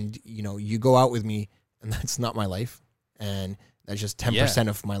 And, you go out with me and that's not my life. And that's just 10%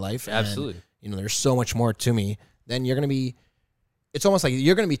 of my life. Absolutely. And, there's so much more to me. Then you're going to be, it's almost like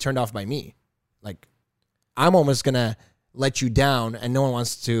you're going to be turned off by me. Like I'm almost going to let you down and no one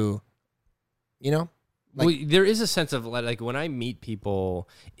wants to, Like, well, there is a sense of like when I meet people,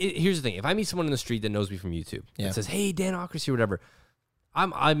 here's the thing. If I meet someone in the street that knows me from YouTube and says, "Hey, Danocracy," or whatever,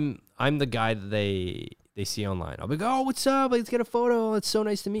 I'm the guy that they see online. I'll be like, "Oh, what's up? Let's get a photo. It's so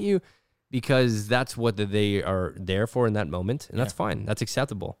nice to meet you," because that's what they are there for in that moment, and that's fine. That's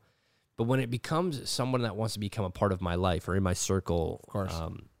acceptable. But when it becomes someone that wants to become a part of my life or in my circle, of course,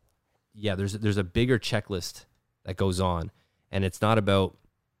 there's a bigger checklist that goes on, and it's not about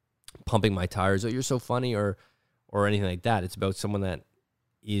pumping my tires, "Oh, you're so funny," or anything like that. It's about someone that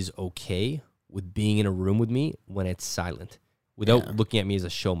is okay with being in a room with me when it's silent, without looking at me as a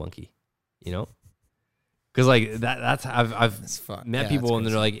show monkey, Because like that's I've met people and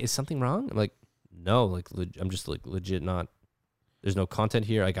they're like, "Is something wrong?" I'm like, "No, like I'm just like legit not. There's no content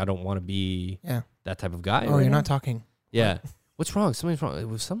here. Like I don't want to be that type of guy." Oh, you're not talking. Yeah. What's wrong? Something's wrong.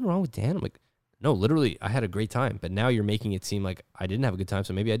 Was something wrong with Dan? I'm like, no, literally, I had a great time. But now you're making it seem like I didn't have a good time,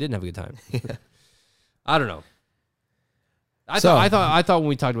 so maybe I didn't have a good time. I don't know. I thought when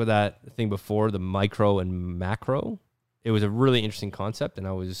we talked about that thing before, the micro and macro, it was a really interesting concept, and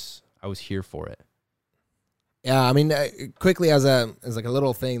I was here for it. Yeah, I mean, quickly as like a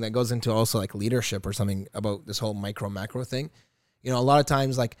little thing that goes into also like leadership or something about this whole micro macro thing. A lot of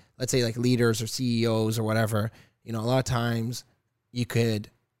times, like let's say like leaders or CEOs or whatever, a lot of times you could.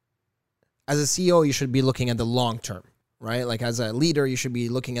 As a CEO, you should be looking at the long term, right? Like as a leader, you should be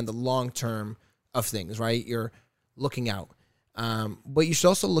looking at the long term of things, right? You're looking out. But you should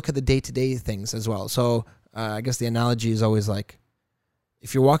also look at the day-to-day things as well. So I guess the analogy is always like,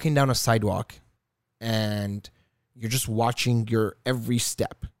 if you're walking down a sidewalk and you're just watching your every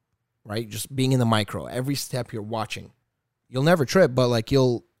step, right? Just being in the micro, every step you're watching. You'll never trip, but like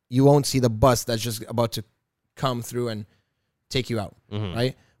you won't see the bus that's just about to come through and take you out,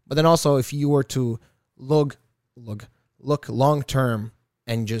 right? But then also, if you were to look long term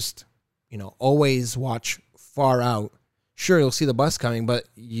and just always watch far out, sure you'll see the bus coming, but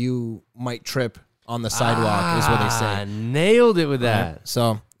you might trip on the sidewalk. Is what they say. Nailed it with that. Right?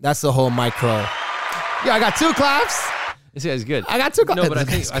 So that's the whole micro. Yeah, I got 2 claps. This guy's good. I got 2 claps. No, but I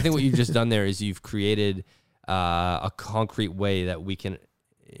think what you've just done there is you've created a concrete way that we can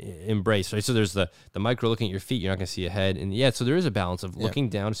embrace, right? So there's the micro, looking at your feet, you're not going to see ahead, and so there is a balance of looking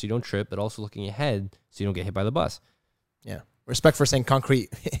down so you don't trip, but also looking ahead so you don't get hit by the bus. Respect for saying concrete.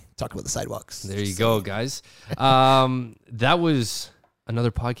 Talk about the sidewalks. There you go, guys. That was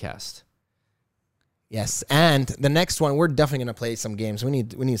another podcast. Yes, and the next one we're definitely going to play some games. We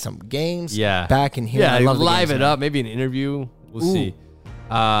need some games back in here. I love live games, it up, maybe an interview, we'll see.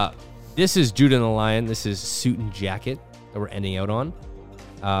 This is Judah and the Lion. This is Suit and Jacket that we're ending out on.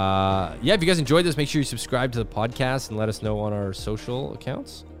 If you guys enjoyed this, make sure you subscribe to the podcast and let us know on our social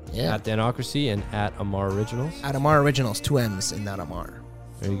accounts. At Danocracy and at Amar Originals. At Amar Originals, 2 M's in that Amar.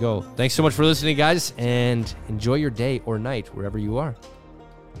 There you go. Thanks so much for listening, guys, and enjoy your day or night wherever you are.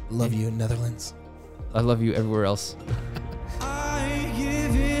 Love you, Netherlands. I love you everywhere else.